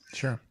 hours.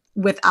 Sure.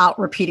 Without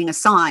repeating a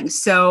song.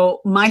 So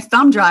my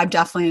thumb drive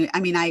definitely, I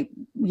mean, I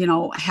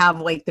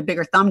have like the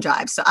bigger thumb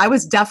drive. So I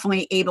was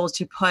definitely able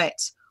to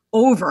put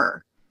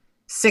over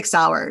 6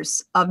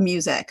 hours of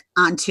music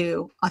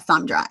onto a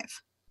thumb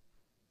drive.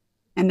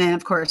 And then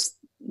of course,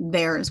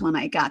 there's when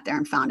I got there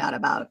and found out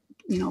about,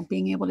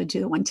 being able to do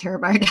the 1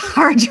 terabyte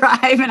hard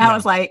drive. And I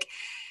was like,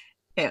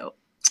 ew,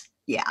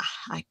 yeah,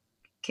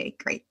 okay,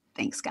 great.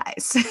 Thanks,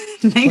 guys.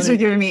 Thanks for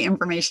giving me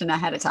information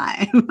ahead of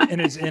time.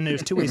 and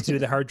there's two ways to do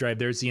the hard drive.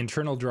 There's the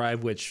internal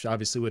drive, which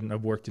obviously wouldn't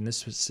have worked in this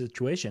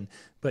situation,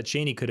 but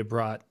Shani could have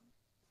brought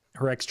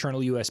her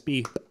external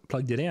USB,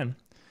 plugged it in,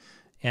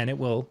 and it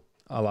will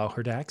allow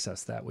her to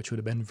access that, which would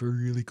have been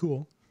really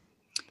cool.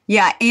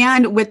 Yeah,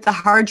 and with the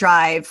hard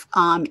drive,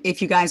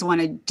 if you guys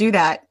want to do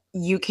that,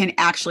 you can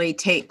actually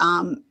take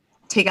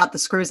out the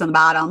screws on the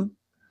bottom,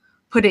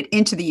 put it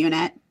into the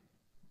unit,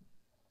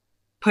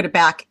 put it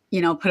back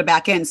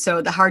in.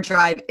 So the hard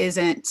drive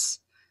isn't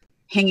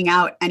hanging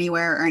out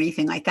anywhere or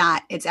anything like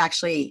that. It's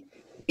actually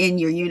in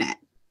your unit.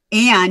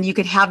 And you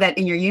could have that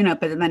in your unit,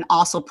 but then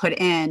also put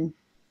in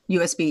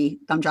USB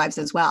thumb drives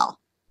as well.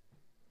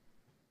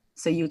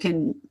 So you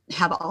can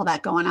have all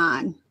that going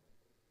on.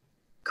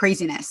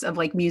 Craziness of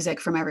like music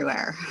from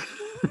everywhere.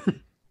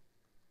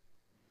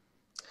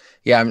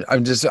 Yeah,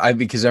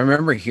 because I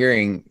remember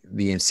hearing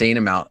the insane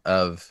amount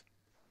of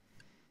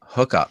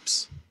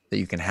hookups that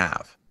you can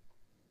have.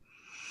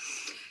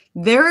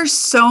 There are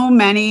so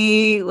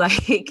many,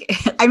 like,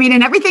 I mean,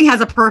 and everything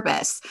has a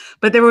purpose,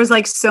 but there was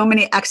like so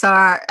many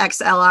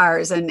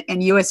XLRs and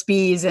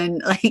USBs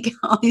and like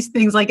all these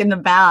things like in the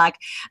back.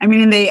 I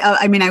mean,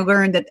 I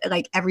learned that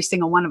like every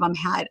single one of them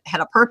had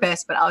a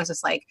purpose, but I was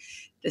just like,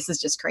 this is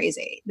just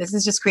crazy. This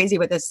is just crazy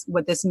what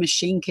this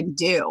machine can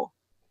do,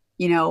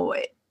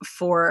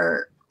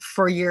 for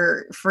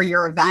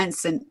your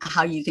events and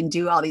how you can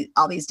do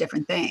all these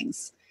different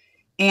things.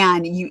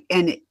 And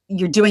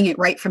you're doing it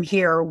right from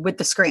here with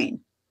the screen.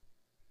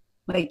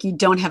 Like you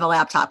don't have a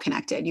laptop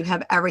connected. You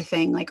have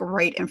everything like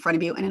right in front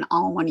of you in an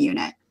all-in-one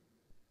unit.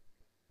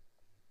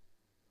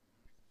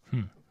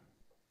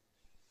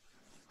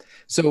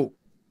 So,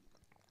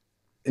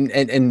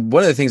 and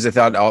one of the things I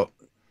thought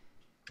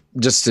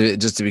just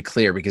to be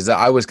clear, because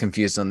I was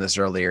confused on this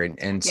earlier,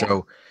 and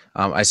so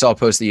I saw a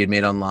post that you had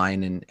made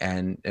online,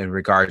 and in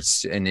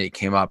regards, and it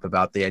came up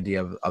about the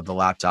idea of the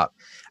laptop.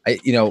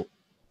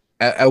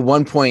 At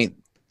one point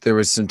there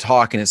was some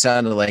talk, and it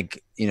sounded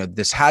like,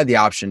 this had the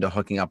option to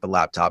hooking up a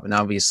laptop, and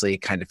obviously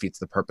it kind of defeats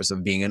the purpose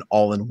of being an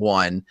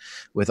all-in-one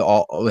with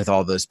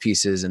all those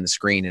pieces and the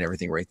screen and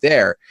everything right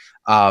there.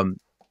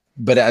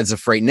 But as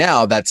of right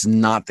now, that's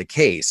not the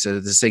case. So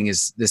this thing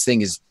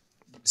is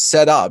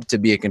set up to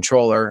be a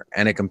controller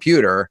and a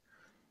computer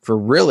for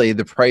really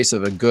the price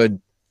of a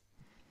good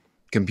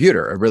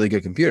computer, a really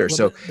good computer.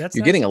 Well, so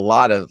you're getting a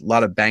lot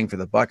of bang for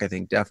the buck, I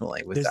think,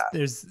 definitely with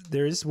that.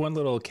 There is one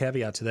little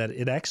caveat to that.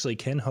 It actually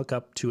can hook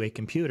up to a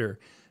computer,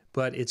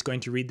 but it's going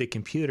to read the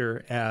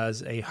computer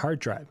as a hard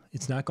drive.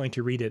 It's not going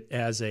to read it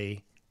as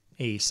a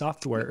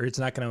software, or it's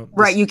not going to.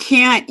 Right. You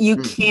can't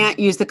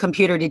use the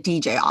computer to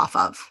DJ off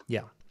of.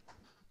 Yeah.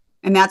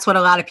 And that's what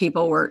a lot of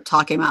people were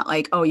talking about.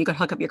 Like, oh, you could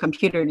hook up your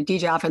computer to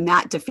DJ off, and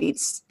that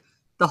defeats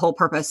the whole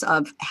purpose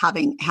of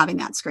having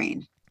that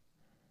screen.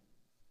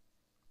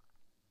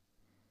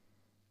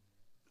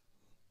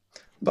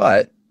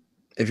 But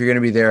if you're going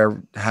to be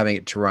there having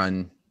it to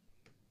run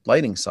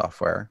lighting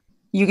software,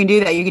 you can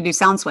do that. You can do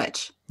sound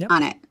switch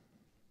on it.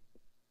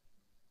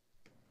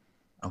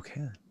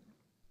 Okay.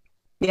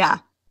 Yeah.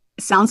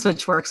 Sound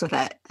switch works with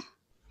it.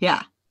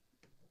 Yeah.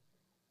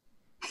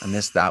 I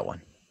missed that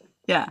one.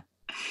 Yeah.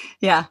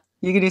 Yeah.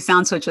 You can do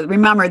sound switch with it.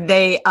 Remember,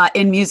 they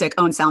in music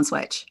own sound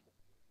switch.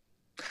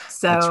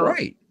 So that's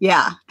right.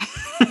 Yeah.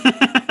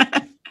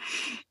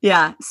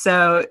 Yeah.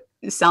 So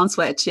sound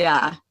switch.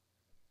 Yeah.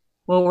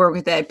 We'll work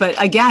with it.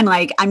 But again,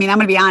 I'm going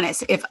to be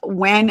honest.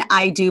 When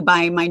I do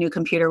buy my new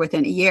computer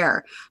within a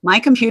year,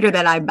 my computer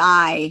that I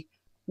buy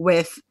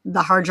with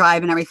the hard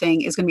drive and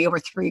everything is going to be over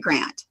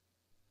 $3,000.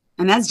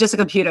 And that's just a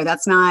computer.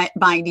 That's not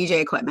buying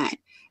DJ equipment.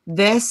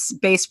 This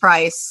base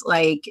price,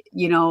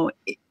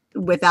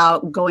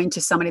 without going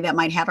to somebody that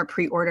might have a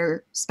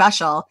pre-order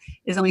special,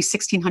 is only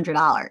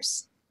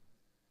 $1,600.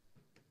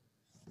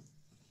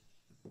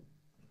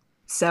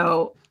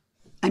 So,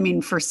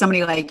 for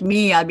somebody like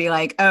me, I'd be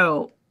like,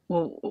 oh,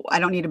 well, I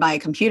don't need to buy a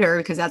computer,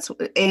 because that's,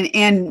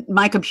 and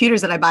my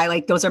computers that I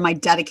buy, those are my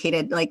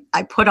dedicated,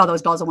 I put all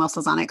those bells and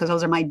whistles on it because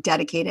those are my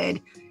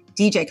dedicated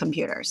DJ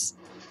computers.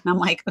 And I'm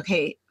like,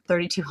 okay,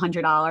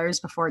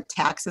 $3,200 before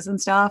taxes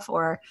and stuff,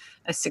 or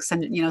a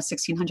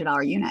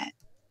 $1,600 unit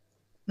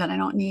that I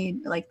don't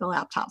need the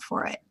laptop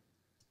for it.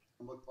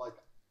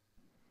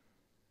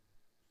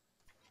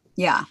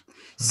 Yeah.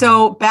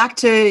 So back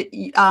to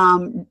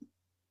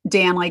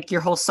Dan,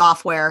 your whole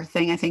software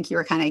thing, I think you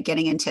were kind of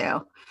getting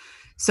into.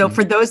 So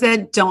for those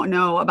that don't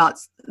know about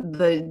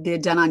the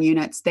Denon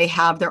units, they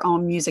have their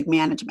own music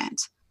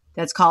management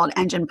that's called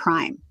Denon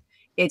Prime.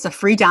 It's a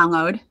free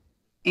download,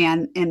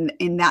 and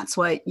that's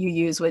what you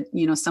use with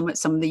some of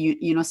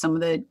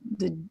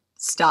the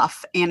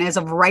stuff. And as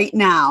of right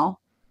now,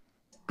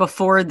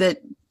 before the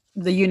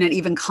unit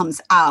even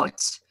comes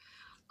out,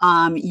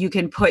 you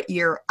can put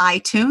your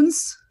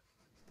iTunes,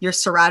 your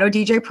Serato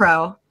DJ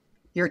Pro,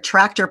 your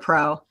Tractor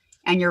Pro,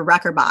 and your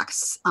Record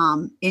Box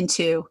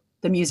into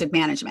the music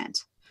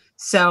management.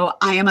 So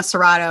I am a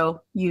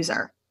Serato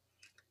user.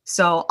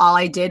 So all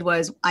I did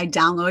was I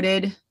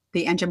downloaded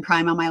the Denon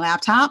Prime on my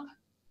laptop.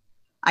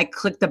 I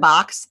clicked the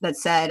box that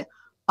said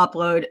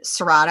upload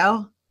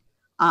Serato.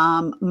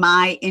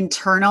 My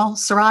internal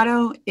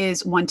Serato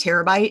is 1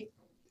 terabyte.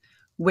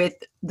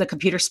 With the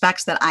computer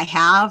specs that I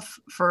have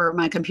for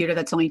my computer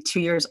that's only 2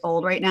 years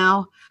old right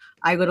now,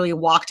 I literally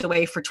walked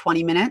away for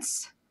 20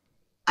 minutes.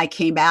 I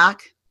came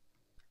back,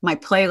 my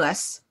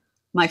playlists,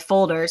 my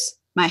folders,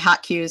 my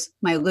hot cues,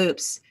 my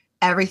loops,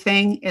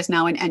 everything is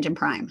now in Denon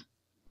Prime.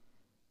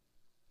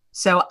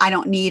 So I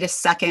don't need a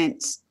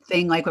second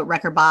thing like with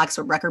Record Box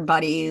or Record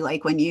Buddy,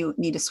 when you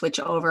need to switch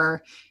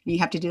over and you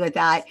have to do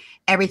that.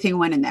 Everything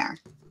went in there.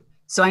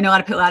 So I know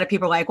a lot of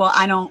people are like, well,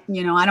 I don't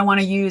want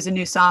to use a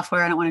new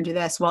software. I don't want to do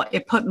this. Well,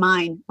 it put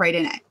mine right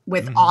in it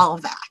with all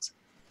of that.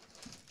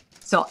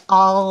 So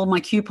all my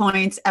cue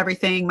points,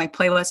 everything, my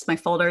playlists, my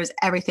folders,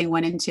 everything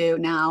went into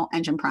now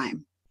Denon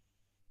Prime.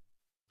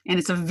 And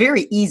it's a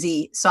very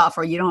easy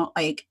software. You don't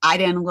I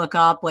didn't look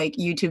up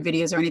YouTube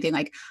videos or anything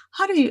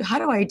how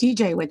do I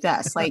DJ with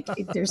this?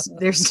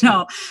 There's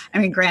no,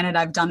 granted,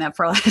 I've done that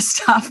for a lot of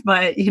stuff,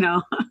 but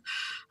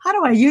how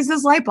do I use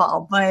this light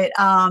bulb? But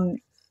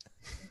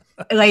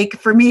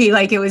for me,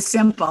 it was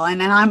simple.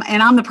 And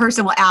I'm the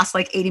person who will ask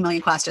 80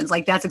 million questions.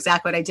 That's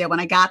exactly what I did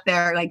when I got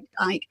there. Like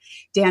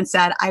Dan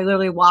said, I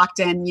literally walked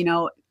in,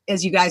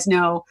 as you guys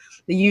know,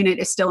 the unit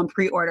is still in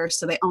pre-order.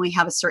 So they only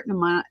have a certain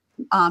amount,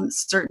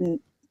 certain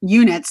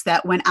units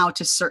that went out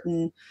to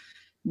certain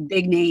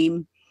big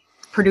name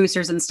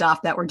producers and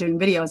stuff that were doing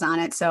videos on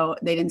it. So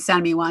they didn't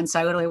send me one. So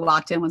I literally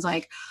walked in and was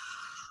like,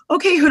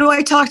 okay, who do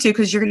I talk to?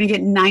 Because you're going to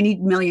get 90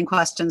 million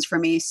questions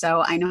from me.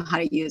 So I know how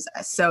to use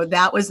this. So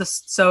that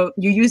was so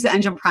you use the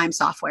Denon Prime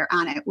software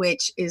on it,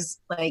 which is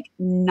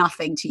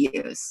nothing to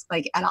use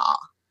at all.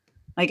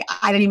 I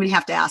didn't even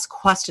have to ask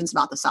questions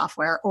about the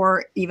software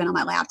or even on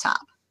my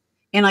laptop.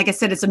 And like I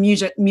said, it's a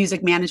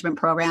music management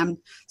program.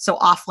 So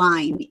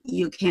offline,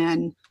 you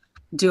can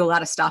do a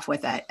lot of stuff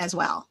with it as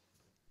well.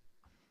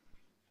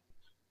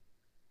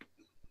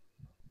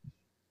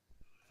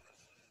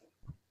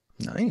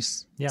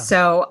 Nice. Yeah.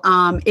 So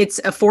it's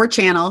a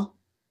 4-channel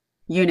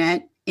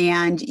unit,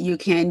 and you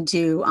can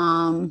do,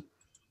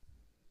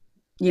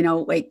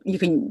 like you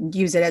can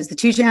use it as the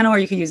 2-channel, or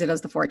you can use it as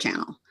the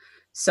 4-channel.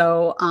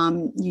 So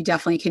you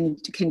definitely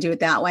can do it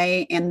that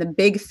way. And the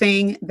big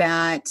thing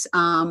that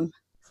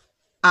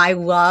I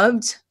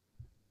loved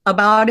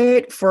about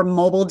it for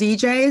mobile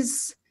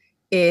DJs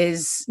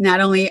is not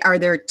only are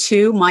there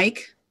 2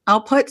 mic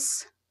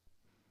outputs,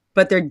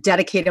 but they're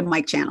dedicated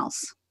mic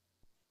channels.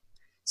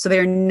 So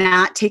they're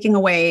not taking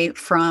away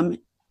from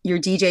your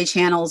DJ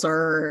channels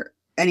or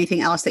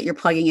anything else that you're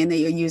plugging in that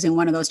you're using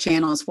one of those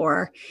channels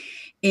for.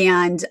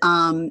 And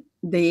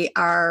they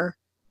are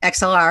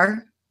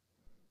XLR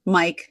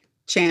mic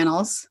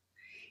channels.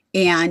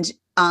 And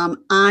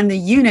on the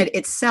unit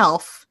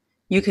itself,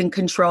 you can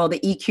control the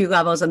EQ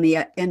levels and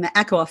the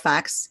echo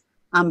effects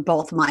on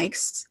both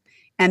mics.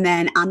 And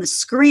then on the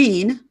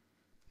screen,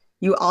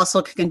 you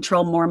also can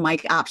control more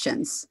mic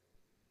options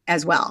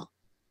as well.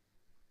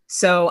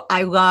 So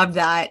I love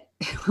that,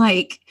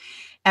 like,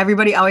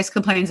 everybody always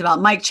complains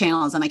about mic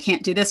channels and I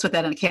can't do this with it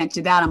and I can't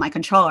do that on my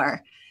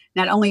controller.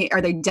 Not only are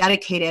they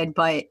dedicated,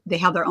 but they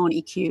have their own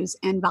EQs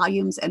and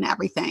volumes and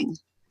everything.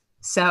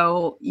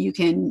 So you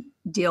can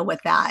deal with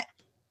that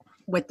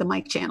with the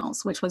mic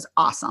channels, which was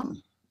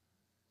awesome.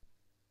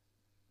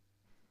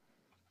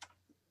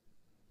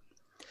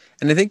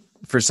 And I think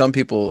for some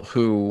people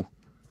who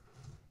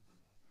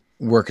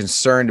were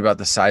concerned about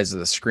the size of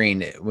the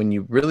screen, when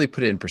you really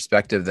put it in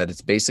perspective, that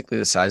it's basically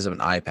the size of an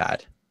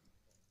iPad,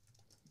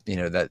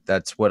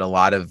 that's what a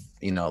lot of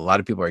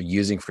people are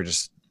using for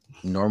just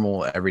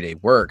normal everyday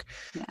work.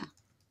 Yeah.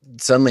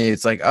 Suddenly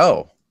it's like,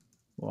 oh,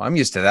 well, I'm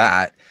used to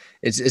that.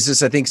 It's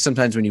just, I think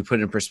sometimes when you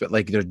put it in perspective,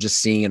 like they're just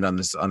seeing it on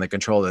the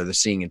controller, they're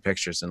seeing in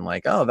pictures and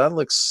like, oh, that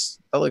looks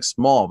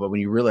small. But when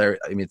you really,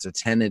 it's a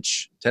 10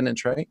 inch,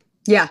 right?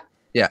 Yeah.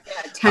 Yeah.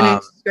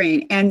 10-inch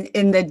screen, and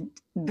in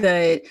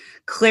the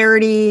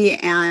clarity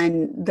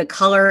and the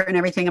color and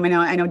everything. I mean,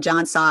 I know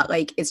John saw it,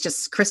 like, it's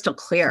just crystal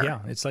clear. Yeah.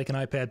 It's like an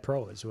iPad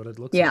Pro is what it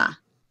looks Yeah. like.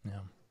 Yeah.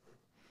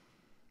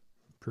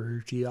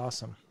 Pretty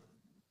awesome.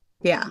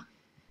 Yeah.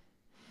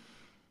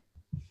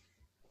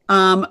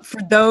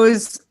 For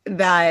those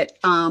that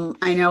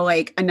I know,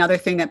 like, another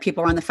thing that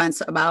people are on the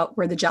fence about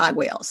were the jog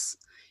wheels.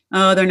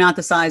 Oh, they're not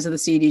the size of the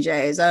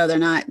CDJs. Oh, they're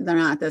not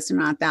this, they're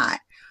not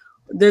that.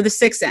 They're the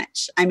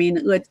 6-inch. I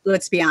mean,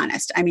 let's be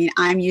honest. I mean,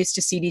 I'm used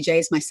to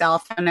CDJs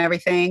myself and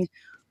everything,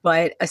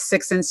 but a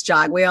 6-inch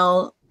jog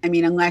wheel, I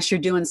mean, unless you're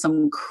doing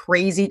some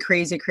crazy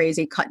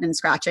cutting and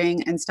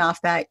scratching and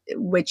stuff,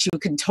 which you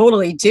could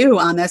totally do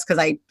on this, because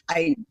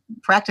I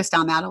practiced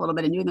on that a little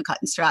bit and doing the cut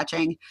and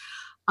scratching.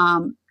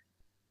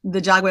 The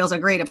jog wheels are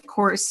great. Of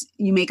course,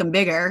 you make them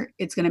bigger,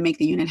 it's going to make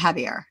the unit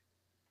heavier.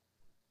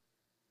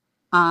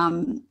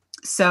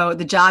 So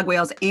the jog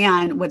wheels,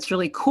 and what's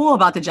really cool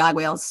about the jog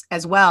wheels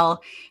as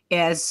well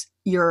is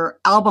your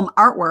album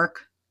artwork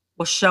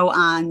will show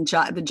on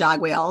the jog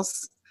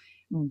wheels,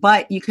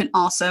 but you can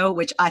also,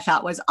 which I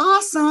thought was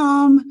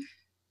awesome,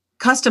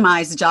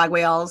 customize the jog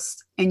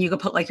wheels, and you can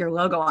put like your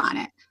logo on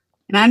it.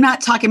 And I'm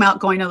not talking about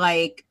going to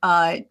like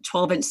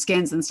 12-inch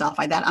skins and stuff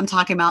like that. I'm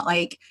talking about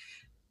like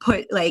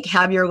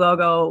have your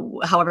logo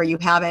however you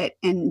have it,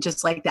 and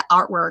just like the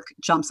artwork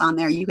jumps on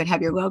there. You could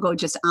have your logo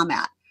just on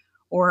that.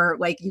 Or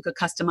like you could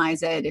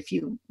customize it if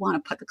you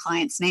want to put the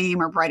client's name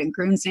or bride and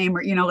groom's name,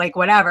 or, like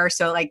whatever.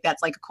 So like,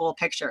 that's like a cool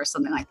picture or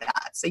something like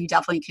that. So you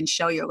definitely can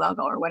show your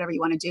logo or whatever you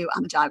want to do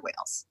on the jog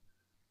wheels,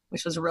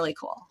 which was really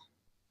cool.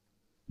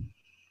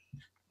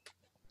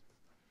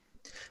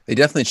 They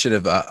definitely should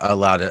have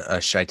allowed a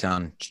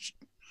Chi-Town,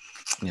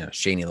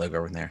 Shani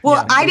logo in there. Well,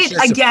 yeah. I did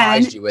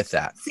again. You with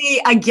that.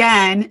 See,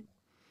 again,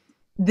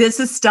 this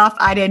is stuff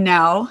I didn't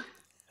know.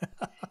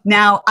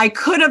 Now, I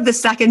could have the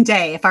second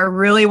day if I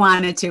really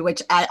wanted to,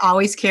 which I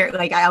always care.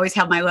 Like, I always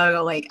have my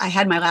logo. Like, I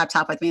had my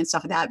laptop with me and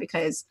stuff like that,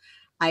 because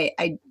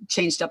I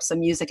changed up some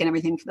music and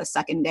everything for the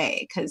second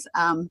day. Because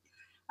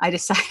I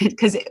decided,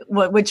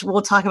 which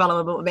we'll talk about a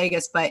little bit with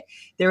Vegas, but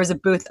there was a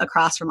booth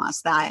across from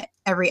us that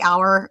every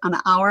hour on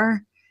the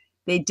hour,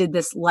 they did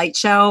this light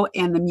show,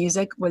 and the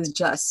music was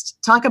just,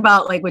 talk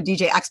about like with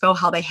DJ Expo,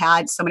 how they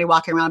had somebody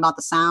walking around about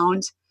the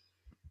sound.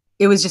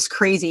 It was just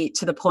crazy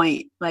to the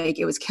point, like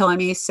it was killing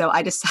me. So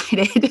I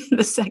decided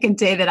the second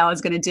day that I was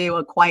going to do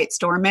a Quiet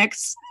Storm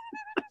mix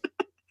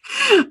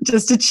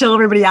just to chill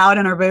everybody out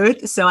in our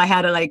booth. So I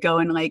had to like go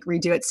and like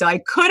redo it. So I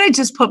could have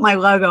just put my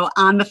logo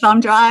on the thumb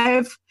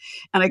drive,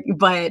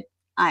 but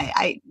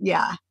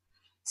yeah.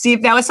 See,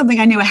 if that was something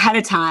I knew ahead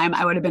of time,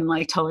 I would have been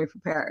like totally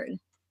prepared,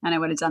 and I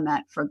would have done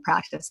that for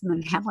practice, and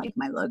then have like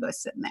my logo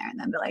sitting there and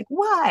then be like,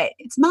 what?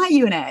 It's my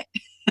unit.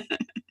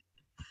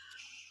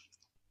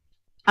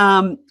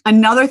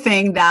 Another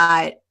thing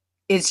that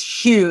is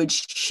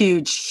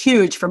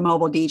huge for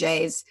mobile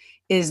DJs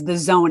is the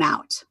zone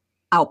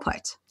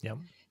output. Yep.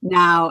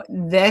 Now,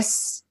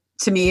 this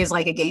to me is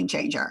like a game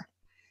changer.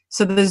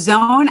 So the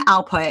zone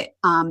output,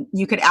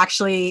 you could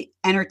actually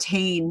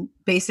entertain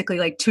basically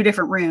like 2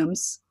 different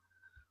rooms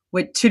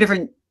with 2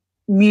 different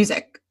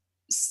music,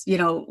 you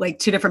know, like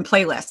 2 different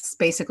playlists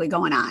basically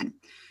going on.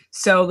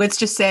 So let's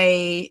just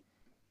say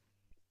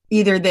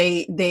either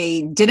they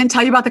didn't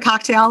tell you about the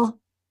cocktail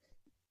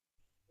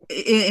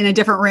in a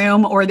different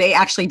room, or they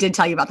actually did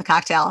tell you about the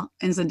cocktail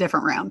in a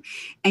different room,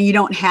 and you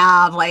don't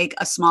have like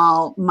a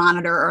small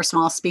monitor or a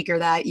small speaker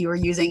that you were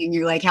using, and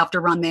you like have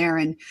to run there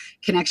and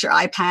connect your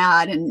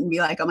iPad and be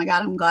like, oh my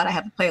God, I'm glad I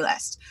have a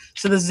playlist.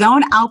 So the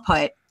zone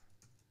output,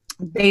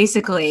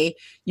 basically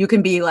you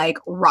can be like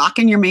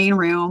rocking your main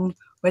room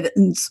with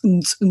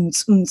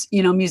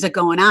you know, music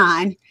going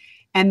on.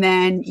 And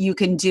then you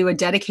can do a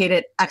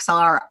dedicated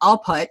XLR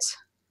output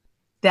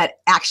that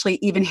actually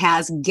even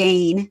has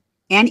gain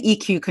and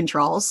EQ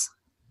controls.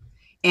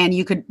 And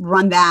you could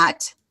run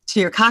that to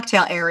your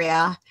cocktail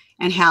area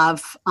and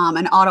have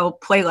an auto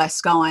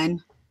playlist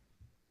going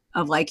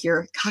of like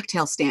your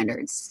cocktail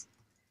standards,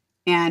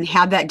 and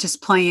have that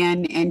just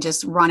playing and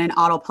just run an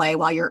autoplay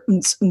while you're in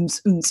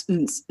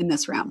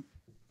this room.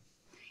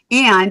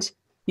 And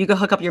you could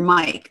hook up your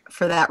mic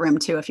for that room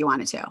too if you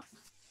wanted to.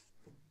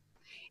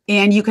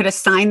 And you could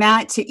assign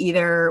that to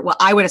either, well,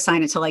 I would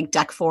assign it to like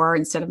deck 4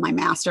 instead of my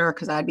master,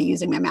 because I'd be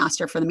using my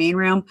master for the main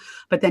room.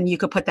 But then you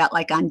could put that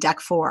like on deck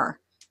 4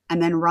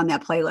 and then run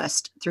that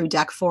playlist through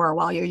deck 4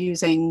 while you're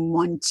using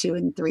 1, 2,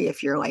 and 3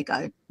 if you're like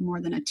a more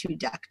than a 2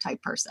 deck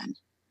type person.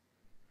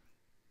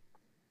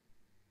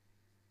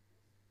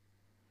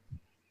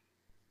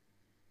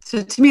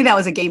 So to me, that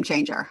was a game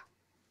changer.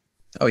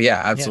 Oh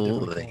yeah,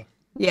 absolutely.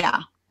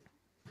 Yeah.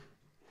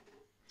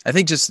 I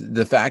think just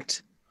the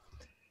fact,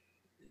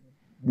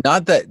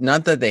 not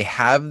that they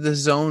have the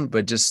zone,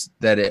 but just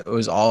that it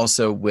was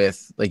also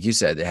with, like you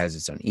said, it has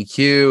its own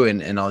EQ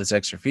and all these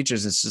extra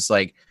features. It's just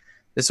like,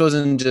 this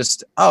wasn't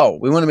just, oh,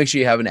 we want to make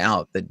sure you have an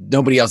out that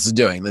nobody else is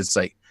doing. It's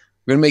like,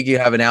 we're gonna make you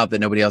have an out that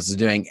nobody else is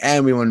doing,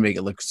 and we want to make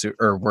it look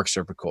or work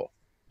super cool.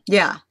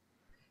 Yeah.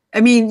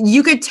 I mean,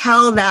 you could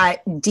tell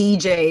that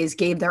DJs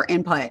gave their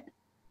input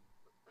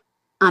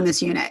on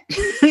this unit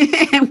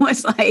and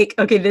was like,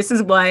 okay, this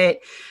is what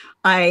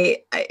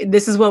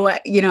this is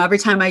what, you know, every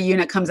time my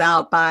unit comes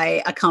out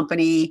by a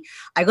company,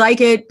 I like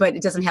it, but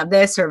it doesn't have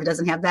this, or if it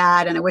doesn't have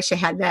that, and I wish I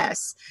had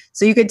this.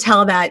 So you could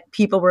tell that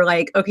people were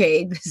like,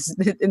 okay, this is,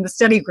 in the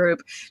study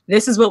group,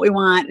 this is what we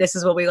want, this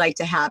is what we like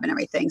to have and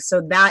everything.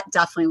 So that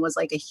definitely was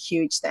like a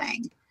huge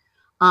thing.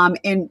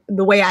 And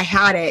the way I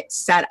had it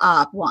set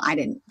up, well, I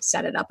didn't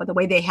set it up, but the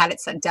way they had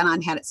it set,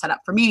 Denon had it set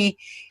up for me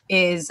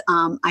is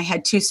I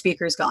had 2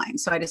 speakers going.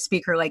 So I had a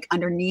speaker like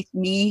underneath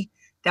me,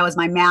 that was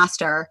my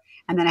master.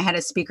 And then I had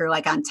a speaker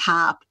like on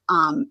top,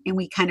 and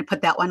we kind of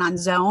put that one on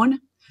zone.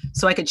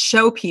 So I could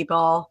show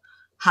people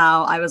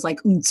how I was like,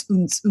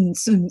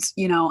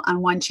 you know,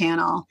 on one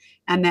channel.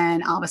 And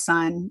then all of a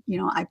sudden, you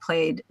know, I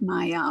played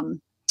my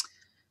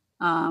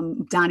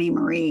Donnie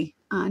Marie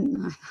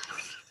on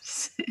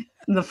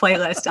the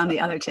playlist on the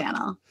other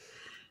channel.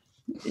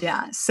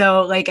 Yeah.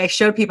 So like I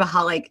showed people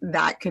how like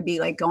that could be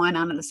like going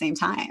on at the same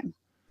time.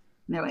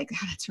 And they're like,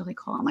 oh, that's really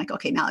cool. I'm like,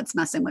 okay, now it's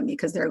messing with me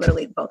because they're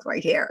literally both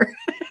right here.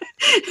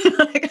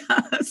 Like,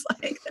 I was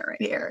like, they're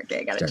right here. Okay,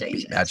 I gotta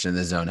change it. Matching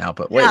the zone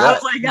output. Wait, yeah, what? I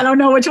was like, I don't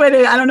know which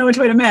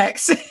way to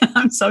mix.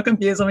 I'm so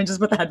confused. Let me just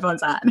put the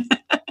headphones on.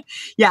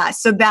 Yeah,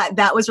 so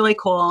that was really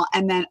cool.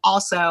 And then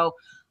also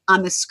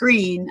on the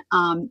screen,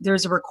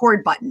 there's a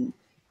record button.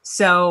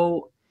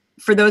 So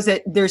for those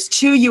that, there's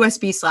 2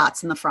 USB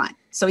slots in the front.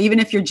 So even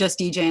if you're just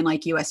DJing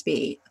like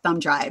USB thumb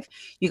drive,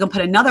 you can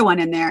put another one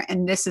in there.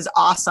 And this is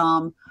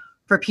awesome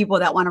for people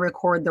that want to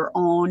record their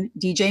own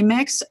DJ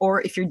mix,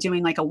 or if you're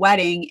doing like a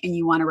wedding and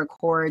you want to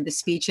record the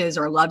speeches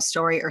or a love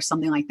story or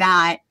something like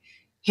that,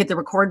 hit the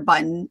record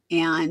button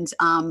and,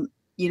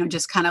 you know,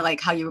 just kind of like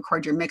how you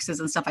record your mixes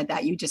and stuff like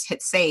that. You just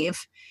hit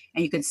save,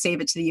 and you could save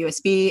it to the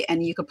USB,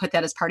 and you could put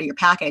that as part of your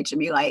package and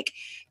be like,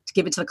 to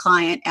give it to the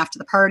client after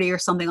the party or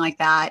something like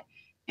that.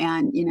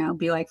 And, you know,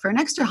 be like, for an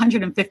extra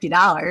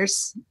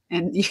 $150,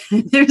 and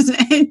there's,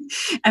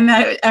 and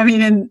that, I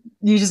mean, and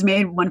you just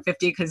made $150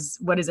 because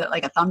what is it,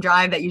 like a thumb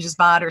drive that you just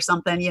bought or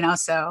something, you know?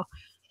 So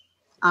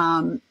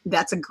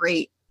that's a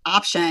great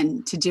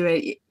option to do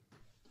it,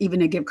 even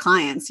to give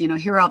clients, you know,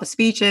 here are all the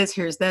speeches,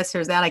 here's this,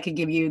 here's that. I could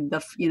give you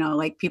the, you know,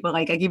 like people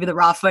like, I give you the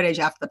raw footage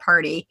after the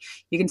party.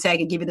 You can say, I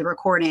could give you the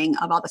recording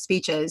of all the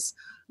speeches,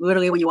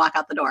 literally when you walk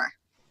out the door.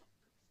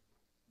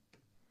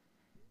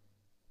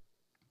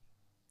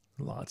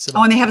 Lots of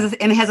and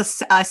it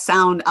has a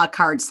sound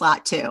card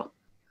slot too.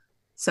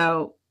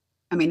 So,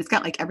 I mean, it's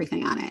got like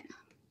everything on it.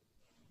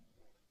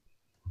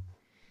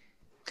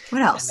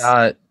 What else?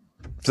 For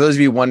those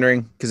of you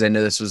wondering, because I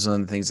know this was one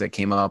of the things that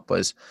came up,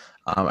 was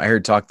I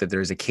heard talk that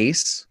there's a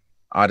case.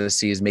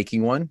 Odyssey is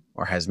making one,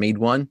 or has made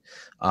one,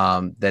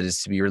 that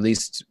is to be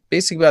released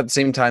basically about the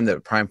same time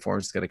that Prime Form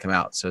is going to come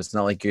out. So it's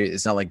not like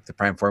the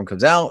Prime Form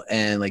comes out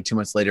and like 2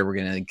 months later we're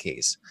going to have a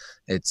case.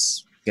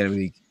 It's going to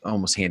be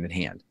almost hand in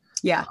hand.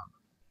 Yeah.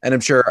 And I'm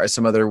sure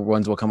some other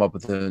ones will come up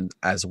with them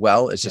as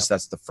well. It's just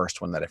that's the first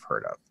one that I've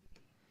heard of.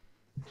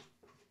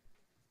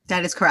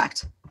 That is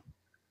correct.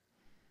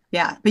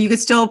 Yeah, but you could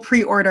still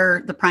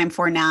pre-order the Prime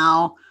 4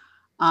 now.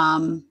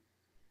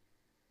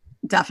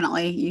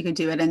 Definitely, you could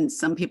do it, and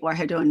some people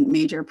are doing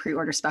major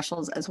pre-order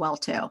specials as well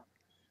too,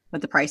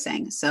 with the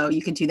pricing. So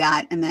you could do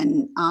that, and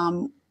then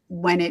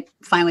when it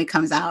finally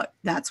comes out,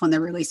 that's when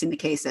they're releasing the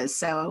cases.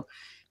 So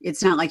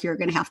it's not like you're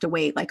going to have to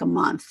wait like a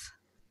month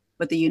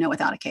with the unit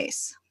without a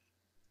case.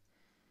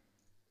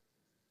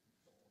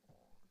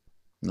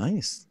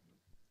 Nice.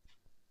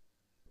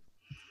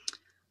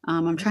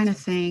 I'm trying to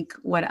think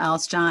what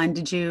else. John,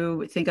 did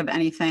you think of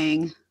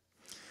anything?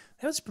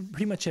 That was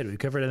pretty much it. We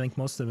covered, I think,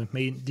 most of the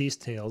main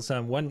details.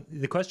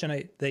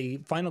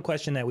 The final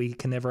question that we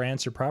can never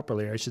answer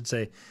properly, or I should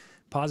say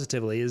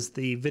positively, is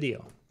the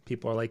video.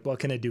 People are like, well,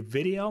 can I do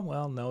video?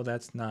 Well, no,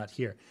 that's not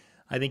here.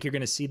 I think you're going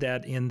to see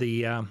that in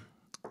the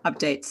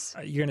updates.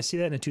 You're going to see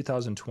that in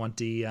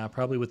 2020,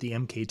 probably with the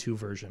MK2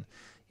 version.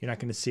 You're not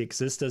going to see it because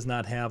this does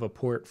not have a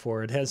port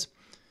for it. It has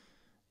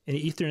an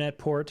Ethernet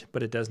port,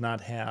 but it does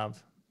not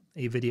have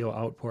a video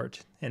out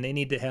port. And they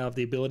need to have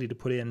the ability to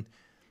put in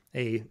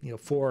a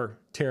 4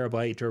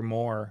 terabyte or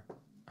more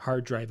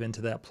hard drive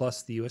into that,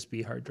 plus the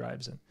USB hard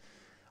drives. And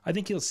I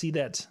think you'll see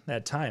that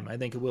time. I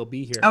think it will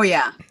be here. Oh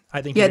yeah,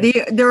 I think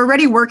they're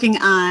already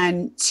working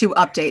on 2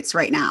 updates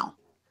right now.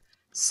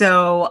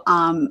 So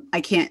I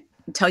can't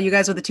tell you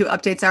guys what the 2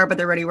 updates are, but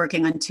they're already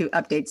working on 2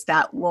 updates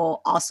that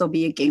will also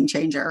be a game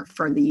changer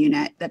for the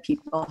unit that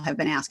people have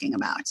been asking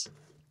about.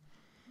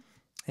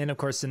 And of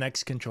course, the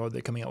next controller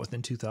they're coming out with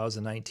in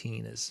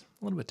 2019 is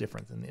a little bit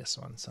different than this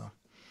one. So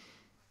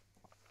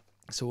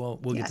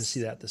we'll get to see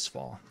that this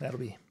fall. That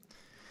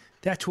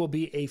will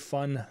be a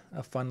fun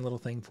little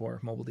thing for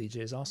mobile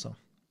DJs also.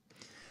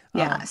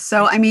 Yeah.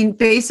 So I mean,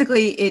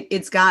 basically,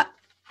 it's got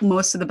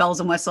most of the bells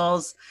and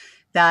whistles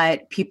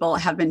that people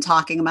have been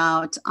talking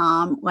about.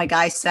 Like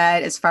I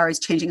said, as far as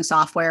changing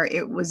software,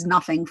 it was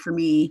nothing for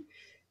me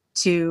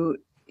to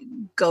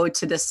go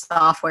to this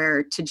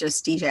software to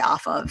just DJ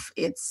off of.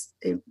 It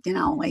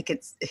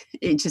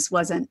just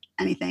wasn't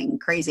anything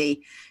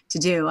crazy to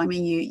do. I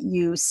mean,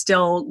 you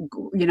still,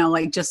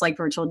 like just like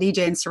Virtual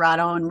DJ and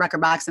Serato and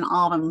Rekordbox and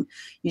all of them,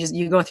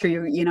 you go through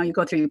your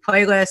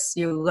playlist,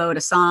 you load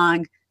a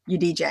song, you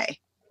DJ.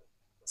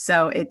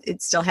 So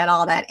it still had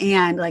all that.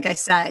 And like I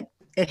said,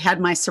 it had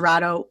my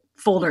Serato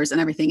folders and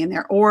everything in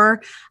there,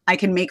 or I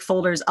can make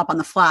folders up on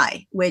the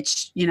fly,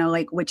 which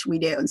we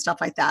do and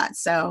stuff like that.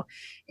 So,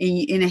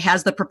 and it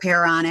has the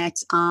prepare on it.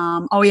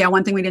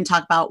 One thing we didn't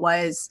talk about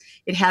was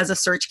it has a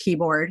search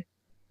keyboard.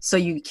 So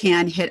you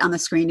can hit on the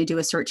screen to do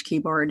a search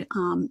keyboard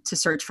to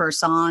search for a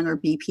song or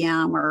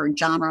BPM or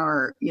genre,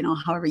 or,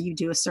 however you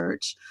do a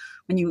search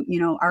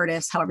when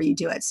artists, however you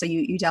do it. So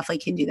you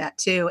definitely can do that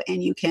too.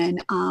 And you can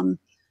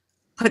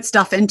put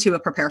stuff into a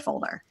prepare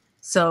folder.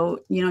 So,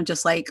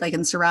 just like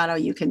in Serato,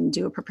 you can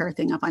do a prepare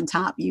thing up on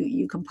top.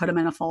 You can put them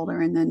in a folder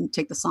and then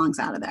take the songs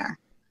out of there.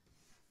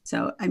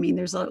 So, I mean,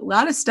 there's a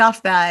lot of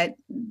stuff that,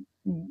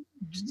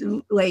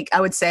 like,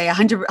 I would say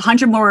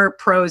 100 more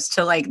pros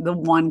to like the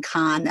one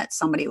con that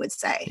somebody would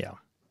say. Yeah.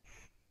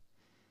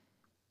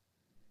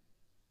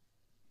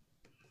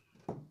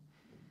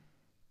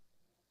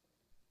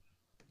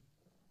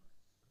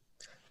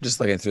 Just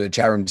looking through the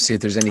chat room to see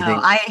if there's anything. Oh,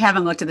 I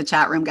haven't looked at the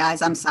chat room,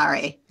 guys. I'm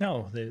sorry.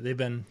 No, they've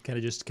been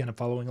kind of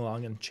following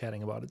along and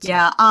chatting about it. So.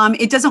 Yeah.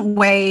 It doesn't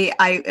weigh.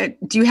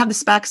 Do you have the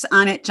specs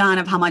on it, John,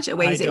 of how much it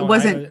weighs? It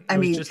wasn't.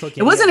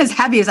 It wasn't as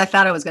heavy as I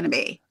thought it was going to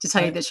be. To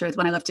tell you the truth,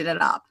 when I lifted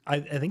it up. I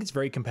think it's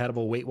very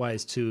compatible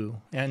weight-wise to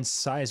and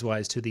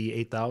size-wise to the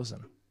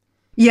 8000.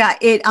 Yeah.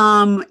 It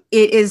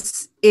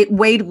is. It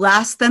weighed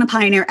less than a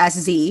Pioneer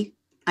SZ.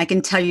 I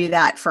can tell you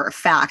that for a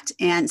fact.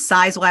 And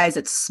size-wise,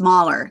 it's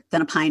smaller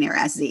than a Pioneer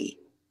SZ.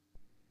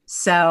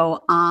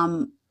 So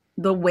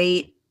the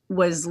weight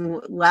was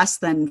less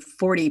than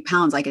 40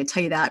 pounds. I can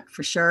tell you that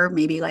for sure.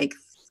 Maybe like,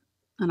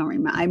 I don't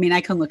remember. I mean, I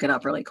can look it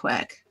up really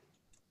quick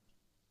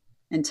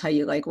and tell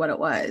you like what it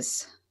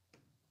was.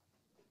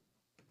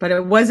 But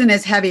it wasn't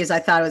as heavy as I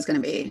thought it was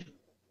going to be.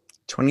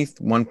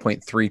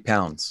 21.3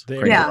 pounds.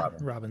 Yeah.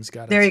 Robin's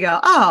got it. There you go.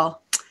 Oh,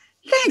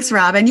 thanks,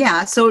 Robin.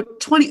 Yeah. So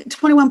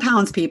 21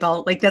 pounds,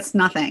 people. Like, that's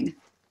nothing.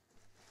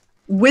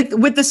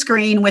 With the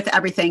screen, with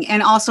everything.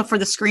 And also for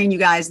the screen, you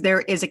guys, there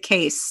is a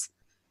case,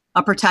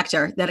 a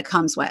protector that it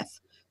comes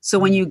with. So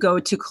when you go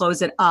to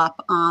close it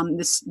up,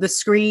 the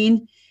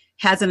screen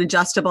has an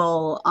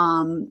adjustable,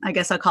 I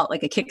guess I'll call it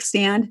like a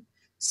kickstand.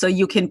 So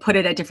you can put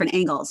it at different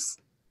angles,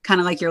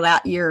 kind of like your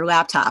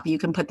laptop. You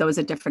can put those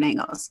at different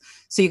angles.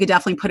 So you could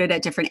definitely put it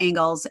at different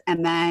angles.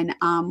 And then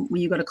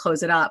when you go to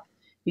close it up,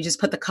 you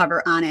just put the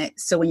cover on it.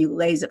 So when you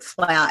lays it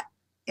flat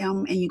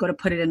and you go to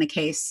put it in the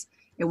case,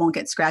 it won't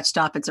get scratched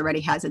up. It's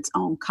already has its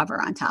own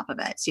cover on top of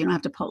it. So you don't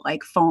have to put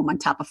like foam on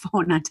top of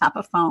foam on top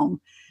of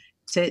foam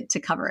to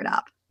cover it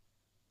up.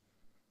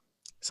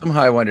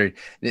 Somehow I wondered,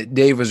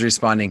 Dave was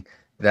responding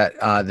that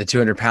the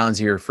 200 pounds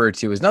he referred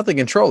to was not the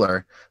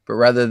controller, but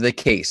rather the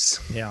case.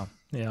 Yeah.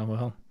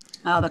 Well.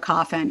 Oh, the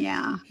coffin.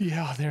 Yeah.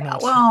 Yeah, they're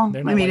not. Well,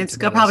 they're not I mean, it's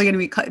probably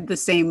going to be the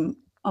same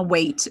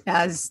weight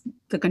as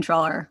the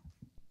controller.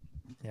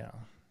 Yeah.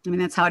 I mean,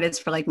 that's how it is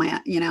for like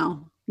my,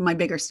 my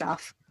bigger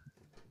stuff.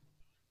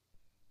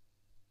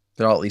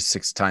 They're all at least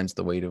 6 times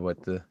the weight of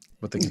what the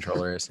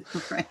controller is.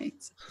 Right.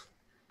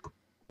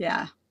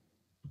 Yeah.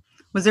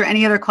 Was there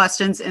any other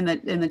questions in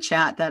the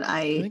chat that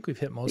I think we've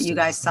hit most you of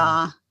guys them.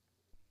 saw?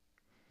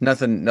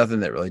 Nothing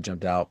that really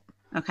jumped out.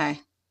 Okay.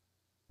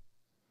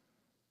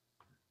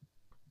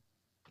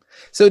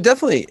 So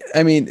definitely,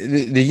 I mean,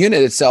 the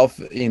unit itself,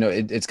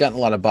 it's gotten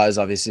a lot of buzz,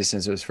 obviously,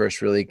 since it was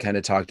first really kind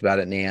of talked about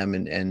at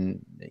NAMM,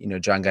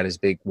 and John got his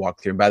big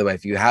walkthrough. And by the way,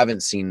 if you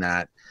haven't seen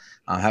that,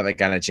 haven't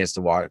gotten a chance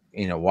to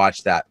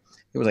watch that,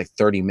 it was like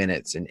 30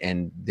 minutes,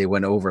 and they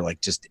went over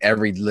like just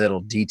every little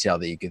detail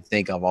that you could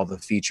think of, all the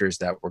features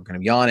that were going to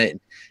be on it,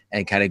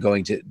 and kind of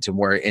going to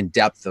more in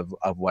depth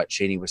of what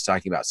Shani was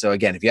talking about. So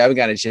again, if you haven't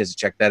gotten a chance to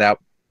check that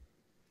out,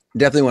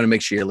 definitely want to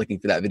make sure you're looking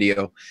for that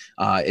video.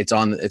 It's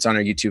on our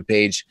YouTube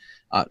page.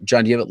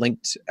 John, do you have it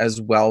linked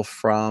as well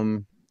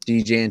from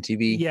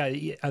DJNTV?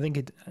 Yeah, I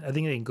think they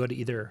can go to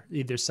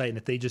either site, and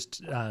if they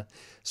just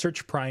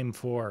search Prime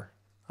 4,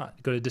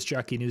 go to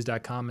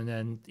discjockeynews.com, and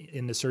then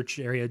in the search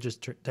area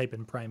just type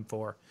in Prime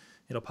 4,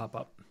 it'll pop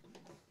up.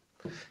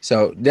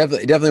 So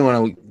definitely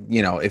want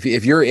to,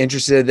 if you're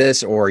interested in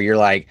this, or you're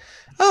like,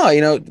 oh,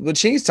 what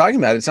Shani's talking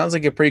about, it sounds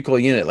like a pretty cool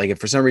unit. Like if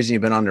for some reason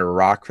you've been under a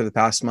rock for the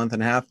past month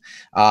and a half,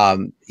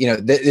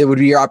 it would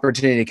be your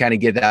opportunity to kind of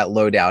get that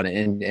lowdown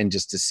and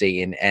just to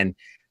see. And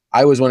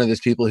I was one of those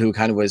people who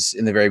kind of was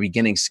in the very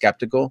beginning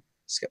skeptical.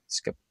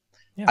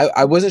 Yeah.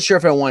 I wasn't sure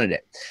if I wanted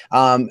it.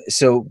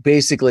 So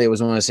basically it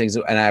was one of those things.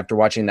 And after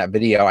watching that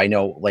video, I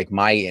know like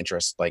my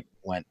interest like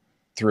went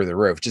through the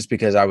roof, just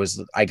because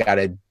I got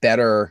a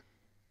better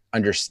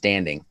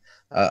understanding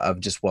of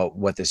just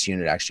what this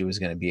unit actually was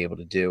going to be able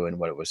to do and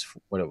what it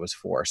was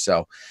for.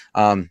 So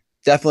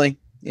definitely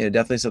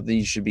something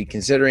you should be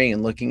considering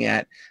and looking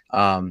at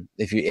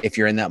if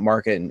you're in that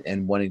market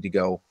and wanting to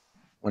go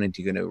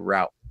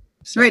route.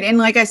 So. Right. And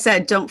like I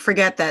said, don't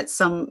forget that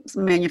some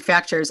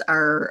manufacturers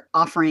are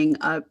offering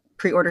a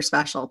pre-order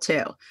special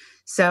too.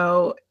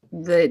 So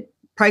the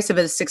price of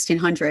it is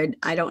 $1,600.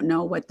 I don't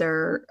know what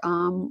their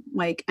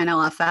like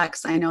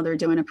NLFX. I know they're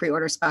doing a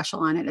pre-order special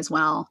on it as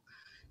well.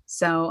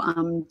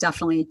 So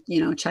definitely,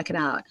 check it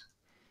out.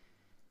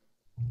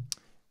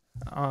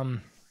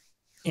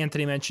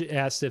 Anthony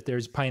asked if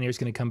there's Pioneer's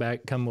going to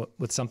come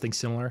with something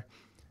similar.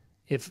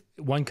 If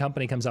one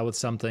company comes out with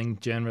something,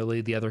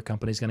 generally the other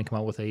company is going to come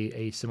out with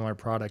a similar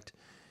product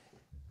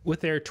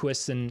with their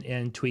twists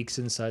and tweaks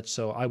and such.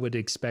 So I would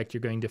expect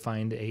you're going to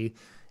find a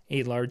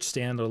large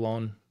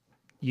standalone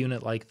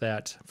unit like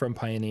that from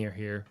Pioneer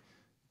here.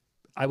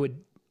 I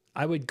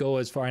would go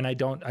as far, and I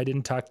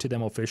didn't talk to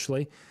them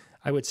officially.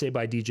 I would say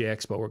by DJ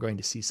Expo, we're going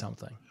to see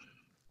something.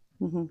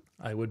 Mm-hmm.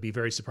 I would be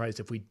very surprised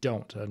if we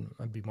don't.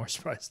 I'd be more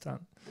surprised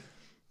on.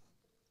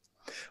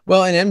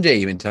 Well, and MJ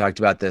even talked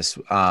about this,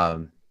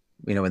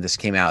 when this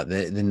came out,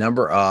 the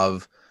number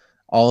of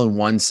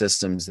all-in-one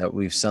systems that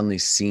we've suddenly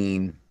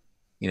seen,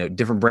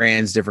 different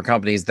brands, different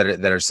companies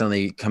that are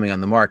suddenly coming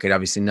on the market.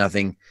 Obviously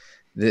nothing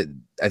that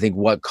I think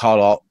what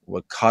caught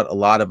a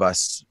lot of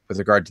us with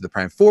regard to the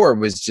Prime 4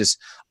 was just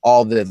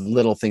all the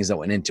little things that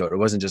went into it. It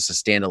wasn't just a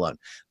standalone,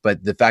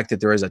 but the fact that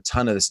there is a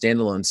ton of the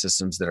standalone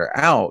systems that are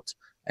out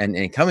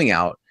and coming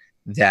out,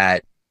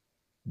 that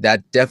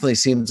definitely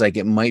seems like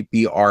it might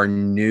be our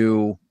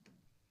new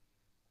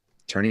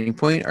turning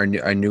point, our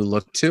new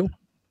look to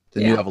the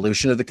new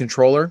evolution of the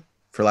controller,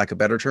 for lack of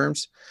better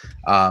terms,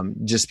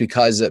 just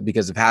because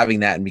of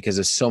having that, and because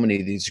of so many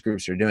of these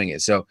groups are doing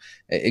it. So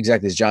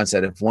exactly as John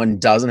said, if one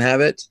doesn't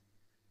have it,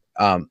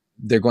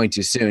 they're going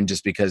to soon,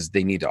 just because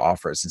they need to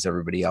offer it since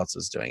everybody else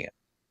is doing it.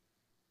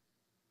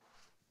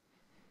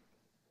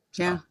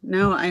 So. Yeah,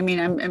 no, I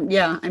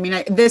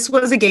mean, this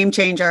was a game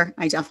changer.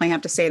 I definitely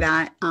have to say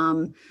that.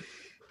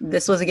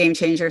 This was a game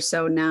changer.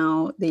 So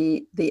now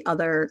the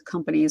other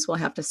companies will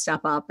have to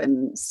step up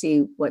and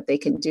see what they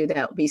can do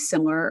that will be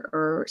similar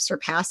or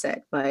surpass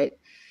it. But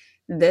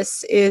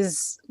this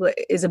is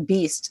a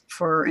beast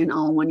for an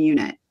all-in-one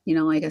unit.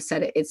 Like I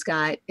said, it's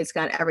got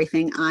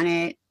everything on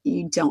it.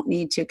 You don't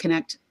need to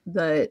connect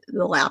the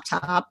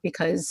laptop,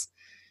 because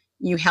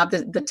you have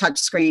the touch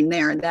screen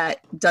there that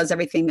does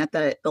everything that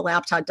the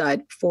laptop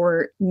did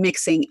for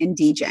mixing and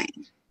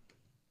DJing.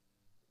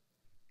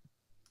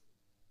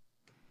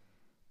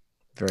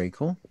 Very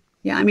cool.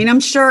 Yeah, I mean, I'm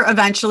sure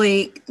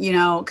eventually,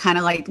 kind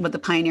of like with the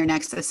Pioneer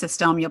Nexus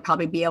system, you'll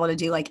probably be able to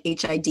do like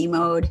HID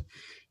mode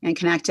and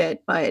connect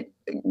it, but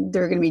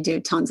they're going to do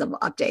tons of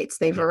updates.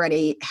 They've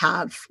already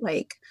have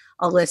like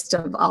a list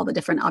of all the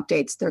different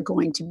updates they're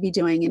going to be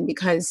doing. And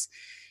because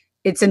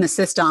it's in the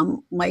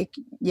system, like,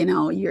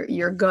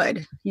 you're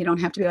good. You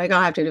don't have to be like, oh,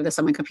 I have to do this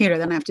on my computer.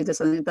 Then I have to do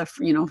this on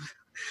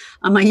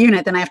on my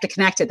unit. Then I have to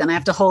connect it. Then I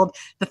have to hold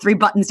the 3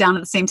 buttons down at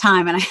the same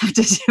time. And I have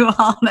to do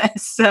all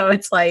this. So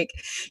it's like,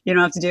 you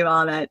don't have to do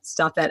all that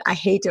stuff that I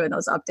hate doing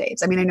those updates.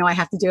 I mean, I know I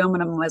have to do them,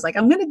 and I'm always like,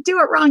 I'm going to do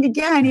it wrong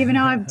again, even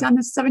though I've done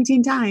this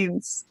 17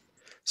 times.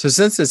 So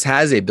since this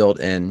has a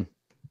built-in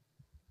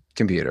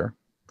computer,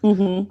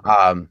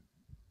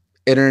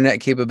 internet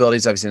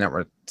capabilities, obviously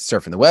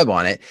surfing the web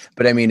on it.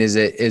 But I mean, is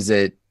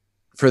it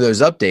for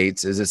those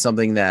updates? Is it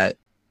something that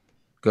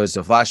goes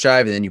to a flash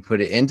drive and then you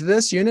put it into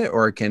this unit,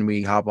 or can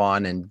we hop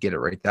on and get it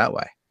right that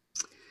way?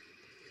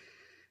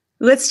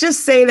 Let's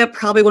just say that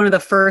probably one of the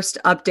first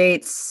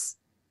updates,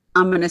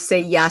 I'm going to say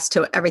yes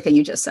to everything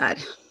you just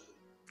said.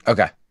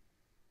 Okay.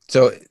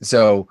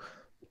 So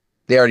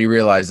they already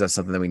realized that's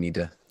something that we need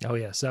to. Oh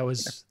yes, that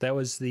was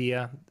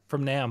the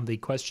from Nam. The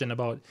question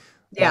about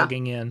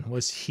logging in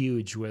was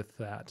huge with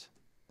that.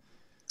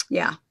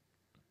 Yeah.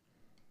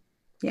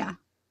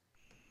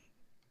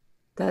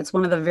 That's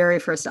one of the very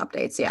first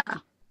updates. Yeah.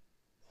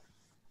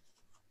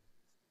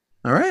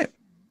 All right.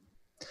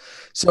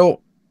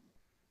 So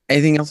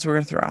anything else we're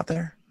going to throw out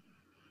there?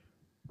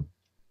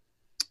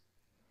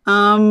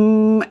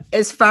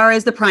 As far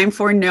as the Prime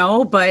 4,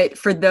 no, but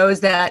for those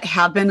that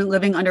have been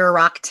living under a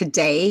rock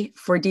today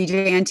for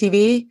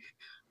DJNTV,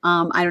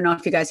 I don't know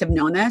if you guys have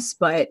known this,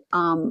 but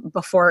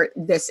before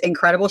this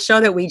incredible show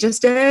that we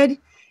just did,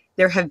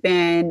 there have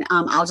been,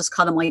 I'll just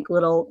call them like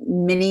little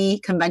mini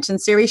convention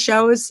series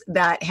shows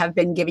that have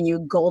been giving you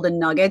golden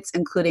nuggets,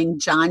 including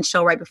John's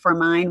show right before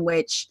mine,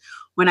 which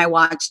when I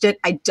watched it,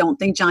 I don't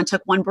think John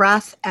took one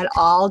breath at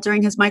all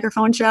during his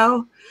microphone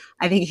show.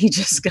 I think he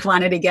just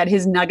wanted to get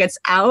his nuggets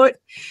out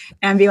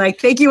and be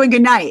like, thank you and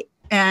good night.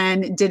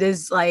 And did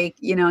his like,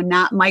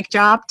 not mic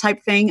drop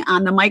type thing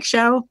on the mic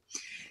show.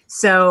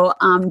 So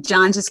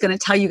John's just going to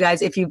tell you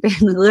guys, if you've been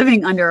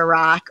living under a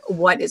rock,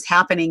 what is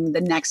happening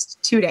the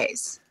next 2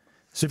 days.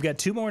 So we've got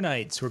 2 more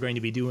nights. We're going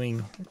to be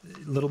doing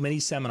little mini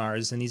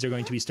seminars, and these are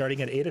going to be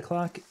starting at 8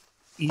 o'clock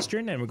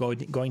Eastern, and we're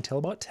going till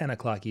about 10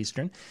 o'clock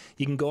Eastern.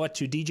 You can go out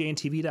to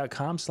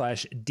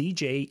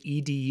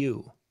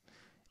djntv.com/DJEDU,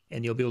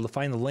 and you'll be able to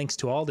find the links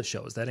to all the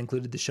shows. That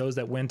included the shows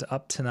that went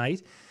up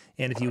tonight.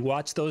 And if you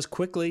watch those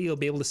quickly, you'll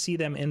be able to see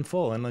them in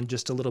full. And in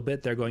just a little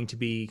bit, they're going to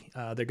be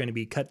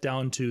cut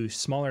down to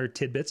smaller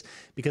tidbits,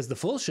 because the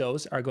full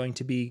shows are going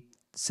to be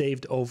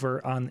saved over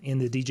in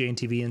the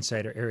DJNTV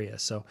Insider area.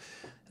 So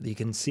you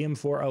can see them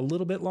for a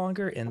little bit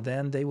longer, and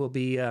then they will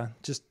be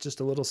just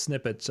a little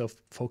snippet, so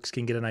folks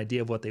can get an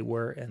idea of what they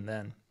were, and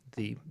then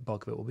the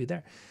bulk of it will be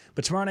there.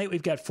 But tomorrow night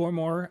we've got 4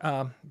 more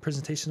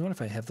presentations. I wonder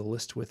if I have the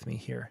list with me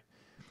here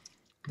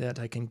that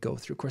I can go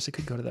through. Of course, I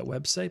could go to that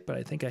website, but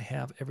I think I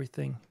have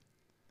everything.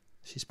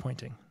 She's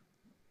pointing.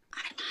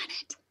 I'm on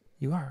it.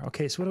 You are?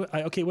 Okay. So what do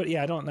I? Okay. What?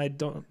 Yeah. I don't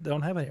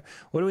have it here.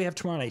 What do we have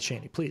tomorrow night,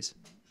 Shani? Please.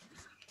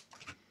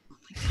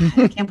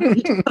 I can't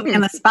believe you put me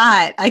on the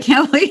spot. I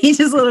can't believe he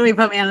just literally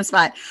put me on the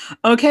spot.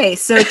 Okay,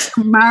 so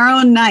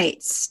tomorrow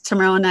night.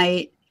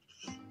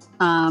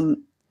 Why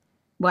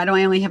do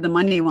I only have the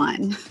Monday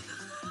one?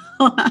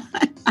 Hold on.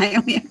 I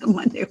only have the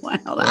Monday one.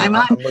 Hold on. I'm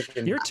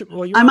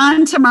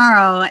on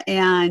tomorrow,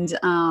 and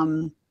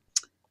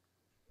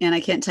I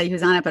can't tell you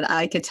who's on it, but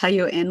I could tell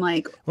you in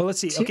like. Well,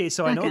 let's see. Okay,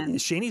 so seconds. I know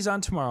Shani's on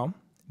tomorrow.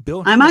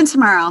 I'm on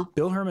tomorrow.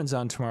 Bill Herman's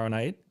on tomorrow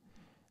night.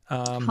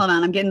 Hold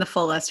on, I'm getting the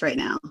full list right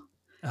now.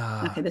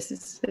 Okay, this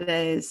is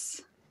today's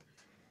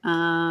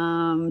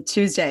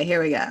Tuesday.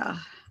 Here we go.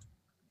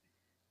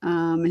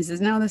 He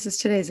says, no, this is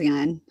today's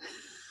again.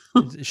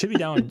 It should be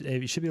down.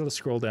 You should be able to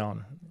scroll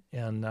down.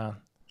 And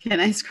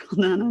can I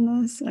scroll down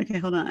on this? Okay,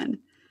 hold on.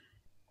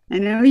 I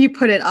know you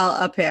put it all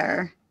up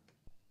here.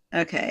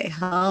 Okay,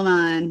 hold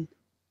on.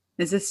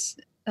 Is this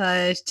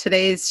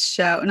today's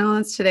show? No,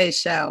 it's today's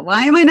show.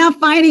 Why am I not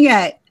finding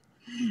it?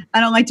 I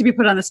don't like to be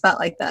put on the spot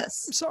like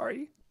this. I'm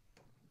sorry.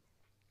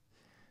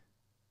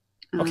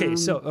 Okay,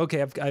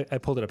 I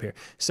pulled it up here.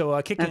 So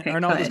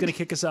Arnaldo's going to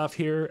kick us off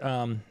here.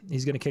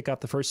 He's going to kick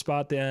off the first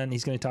spot. Then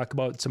he's going to talk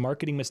about some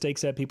marketing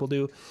mistakes that people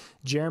do.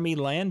 Jeremy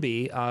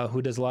Lanby,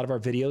 who does a lot of our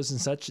videos and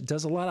such,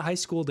 does a lot of high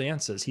school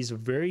dances. He's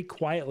very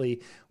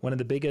quietly one of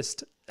the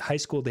biggest high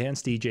school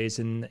dance DJs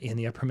in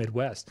the upper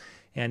Midwest.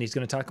 And he's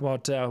going to talk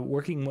about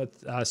working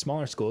with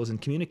smaller schools and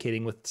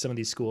communicating with some of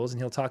these schools.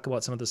 And he'll talk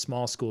about some of the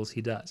small schools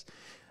he does.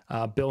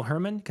 Bill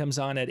Herman comes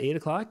on at 8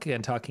 o'clock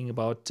and talking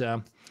about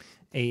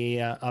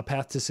a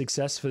path to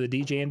success for the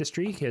DJ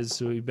industry,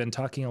 because we've been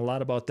talking a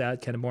lot about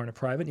that kind of more in a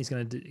private.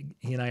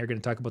 He and I are going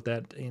to talk about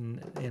that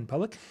in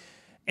public.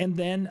 And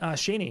then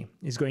Shani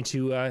is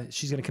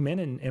she's going to come in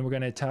and we're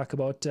going to talk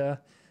about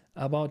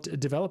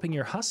developing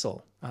your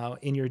hustle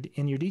in your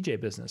DJ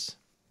business.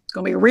 It's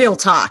going to be real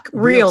talk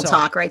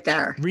right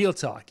there. Real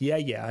talk.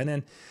 Yeah. And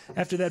then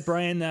after that,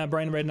 Brian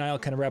Red and I will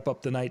kind of wrap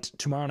up the night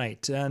tomorrow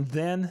night. And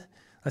then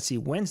let's see,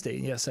 Wednesday.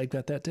 Yes, I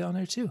got that down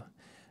there too.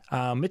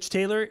 Mitch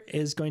Taylor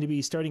is going to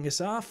be starting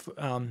us off.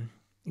 You're going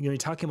to be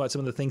talking about some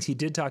of the things he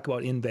did talk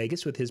about in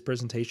Vegas with his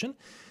presentation.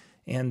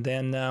 And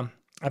then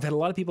I've had a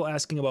lot of people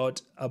asking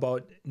about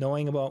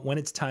knowing about when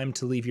it's time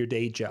to leave your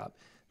day job.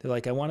 They're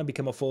like, I want to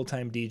become a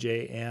full-time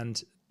DJ,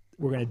 and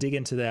we're going to dig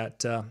into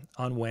that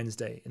on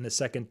Wednesday. In the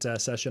second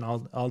session,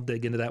 I'll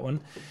dig into that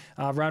one.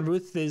 Ron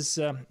Ruth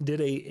did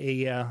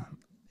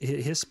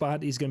his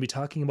spot. He's going to be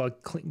talking about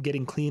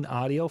getting clean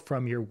audio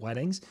from your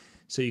weddings,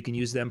 so you can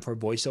use them for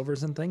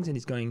voiceovers and things, and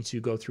he's going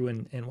to go through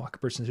and walk a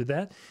person through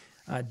that.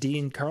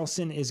 Dean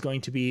Carlson is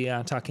going to be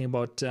talking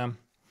about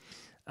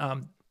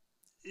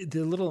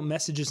the little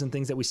messages and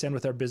things that we send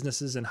with our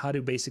businesses, and how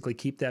to basically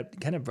keep that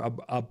kind of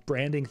a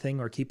branding thing,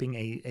 or keeping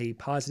a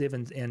positive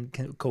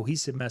and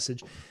cohesive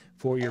message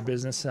for your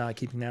business,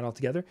 keeping that all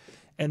together.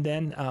 And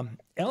then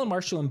Alan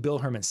Marshall and Bill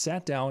Herman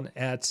sat down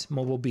at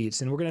Mobile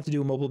Beats, and we're going to have to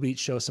do a Mobile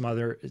Beats show,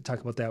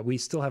 talk about that. We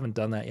still haven't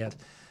done that yet.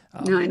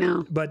 No, I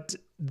know. But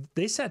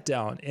they sat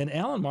down, and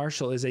Alan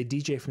Marshall is a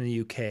DJ from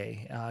the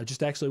UK.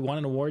 Just actually won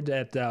an award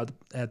at the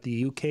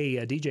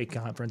UK DJ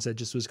conference that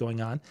just was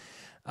going on.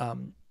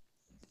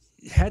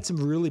 Had some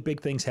really big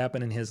things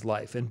happen in his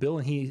life, and Bill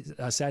and he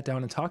sat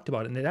down and talked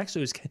about it. And it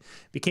actually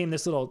became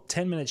this little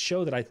 10-minute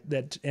show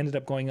that ended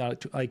up going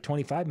out to like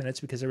 25 minutes,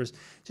 because there was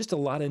just a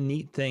lot of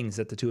neat things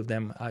that the two of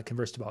them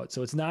conversed about.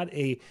 So it's not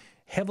a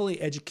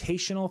heavily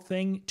educational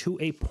thing to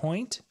a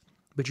point,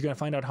 but you're going to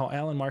find out how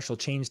Alan Marshall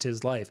changed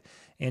his life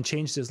in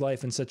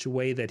such a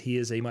way that he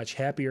is a much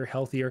happier,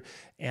 healthier,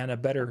 and a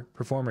better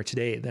performer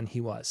today than he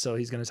was. So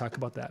he's going to talk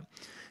about that.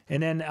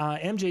 And then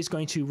MJ is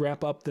going to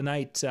wrap up the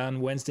night on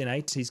Wednesday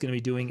night. He's going to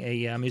be doing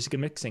a music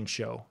and mixing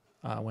show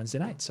Wednesday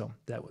night. So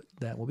that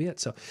will be it.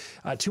 So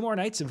 2 more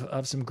nights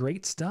of some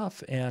great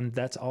stuff, and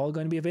that's all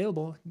going to be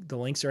available. The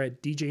links are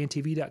at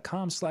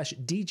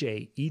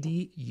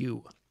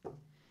djntv.com/DJEDU.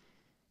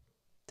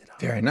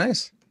 Very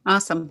nice.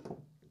 Awesome.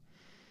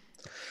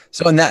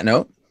 So on that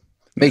note,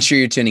 make sure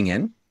you're tuning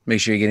in. Make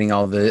sure you're getting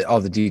all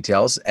the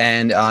details.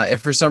 And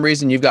if for some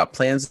reason you've got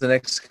plans the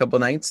next couple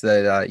of nights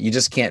that you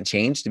just can't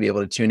change to be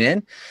able to tune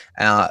in,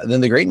 then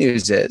the great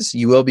news is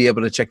you will be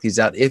able to check these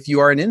out if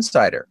you are an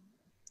insider.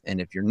 And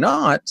if you're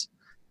not,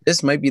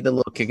 this might be the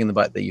little kick in the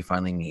butt that you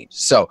finally need.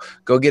 So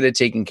go get it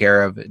taken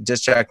care of.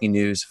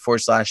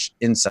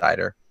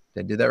 DiscJockeyNews/insider. Did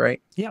I do that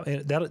right? Yeah,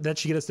 that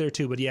should get us there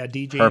too. But yeah,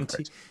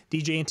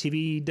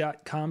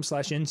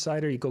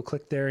 DJNTV.com/insider. You go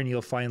click there and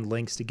you'll find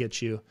links to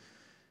get you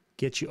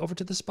over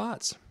to the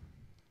spots.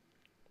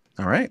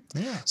 All right.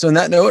 Yeah. So on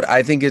that note,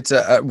 I think it's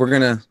we're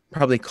gonna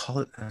probably call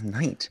it a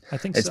night. I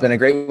think it's been a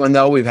great one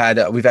though. We've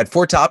had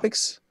 4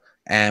 topics,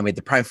 and we had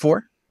the Prime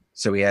 4.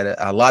 So we had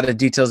a lot of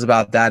details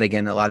about that.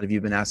 Again, a lot of you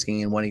have been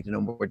asking and wanting to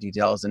know more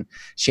details. And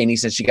Shani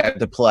said she got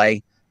to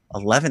play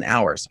 11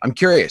 hours. I'm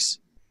curious.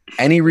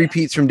 Any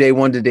repeats from day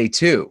 1 to day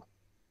 2?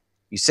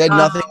 You said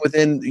nothing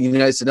within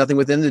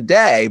the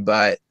day,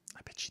 but I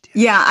bet you did.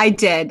 Yeah, I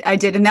did,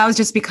 and that was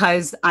just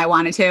because I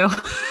wanted to.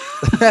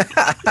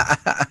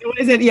 It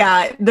wasn't.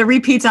 Yeah, the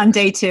repeats on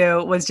day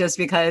 2 was just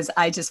because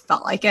I just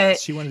felt like it.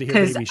 She wanted to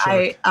hear Baby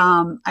Shark.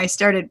 I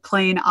started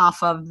playing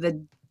off of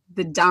the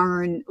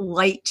darn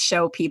light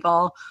show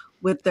people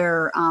with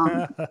their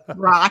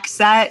rock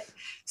set.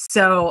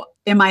 So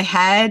in my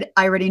head,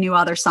 I already knew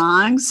all their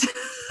songs.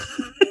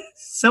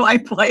 So I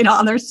played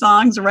all their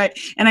songs right,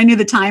 and I knew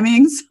the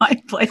timings. So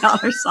I played all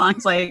their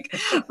songs like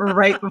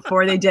right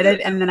before they did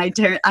it, and then I'm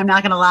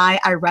not gonna lie,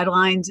 I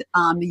redlined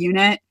the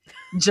unit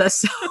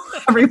just so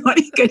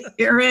everybody could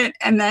hear it,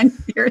 and then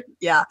hear it.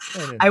 Yeah,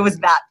 I was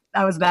that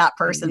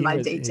person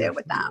by day 2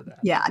 with them.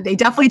 Yeah, they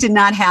definitely did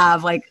not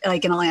have like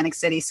in Atlantic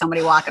City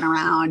somebody walking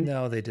around.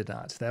 No, they did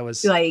not. That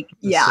was like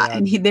sad.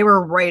 And they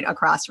were right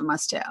across from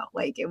us too.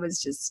 Like it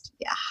was just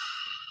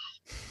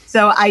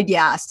So I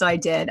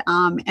did.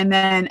 And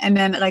then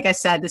like I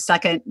said, the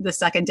second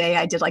day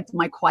I did like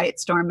my Quiet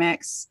Storm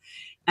mix,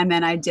 and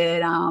then I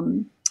did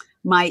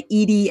my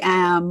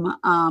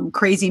EDM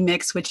crazy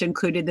mix, which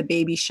included the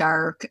Baby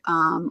Shark,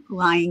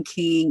 Lion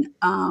King.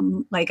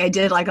 Like I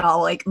did like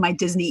all like my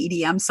Disney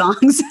EDM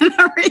songs and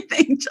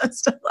everything,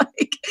 just to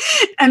like.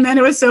 And then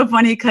it was so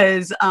funny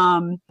because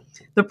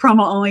the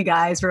promo only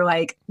guys were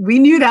like, we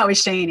knew that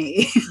was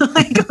Shani.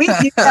 Like we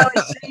knew that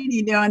was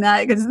Shani doing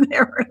that, because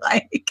they're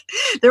like,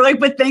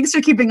 but thanks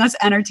for keeping us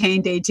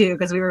entertained day 2,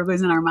 because we were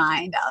losing our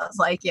mind. I was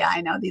like, yeah,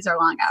 I know these are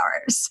long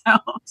hours.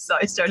 So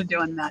I started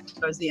doing that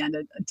towards the end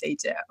of day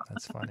 2.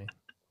 That's funny.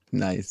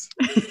 Nice.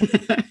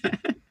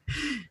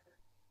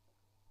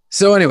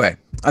 So anyway,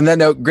 on that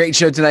note, great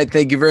show tonight.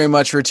 Thank you very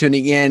much for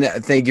tuning in.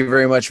 Thank you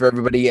very much for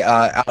everybody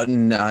out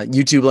in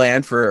YouTube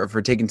land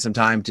for taking some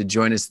time to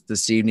join us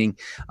this evening.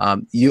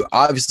 You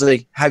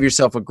obviously have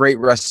yourself a great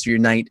rest of your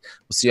night.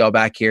 We'll see you all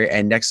back here.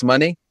 And next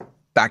Monday,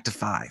 back to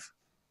 5.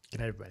 Good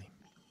night, everybody.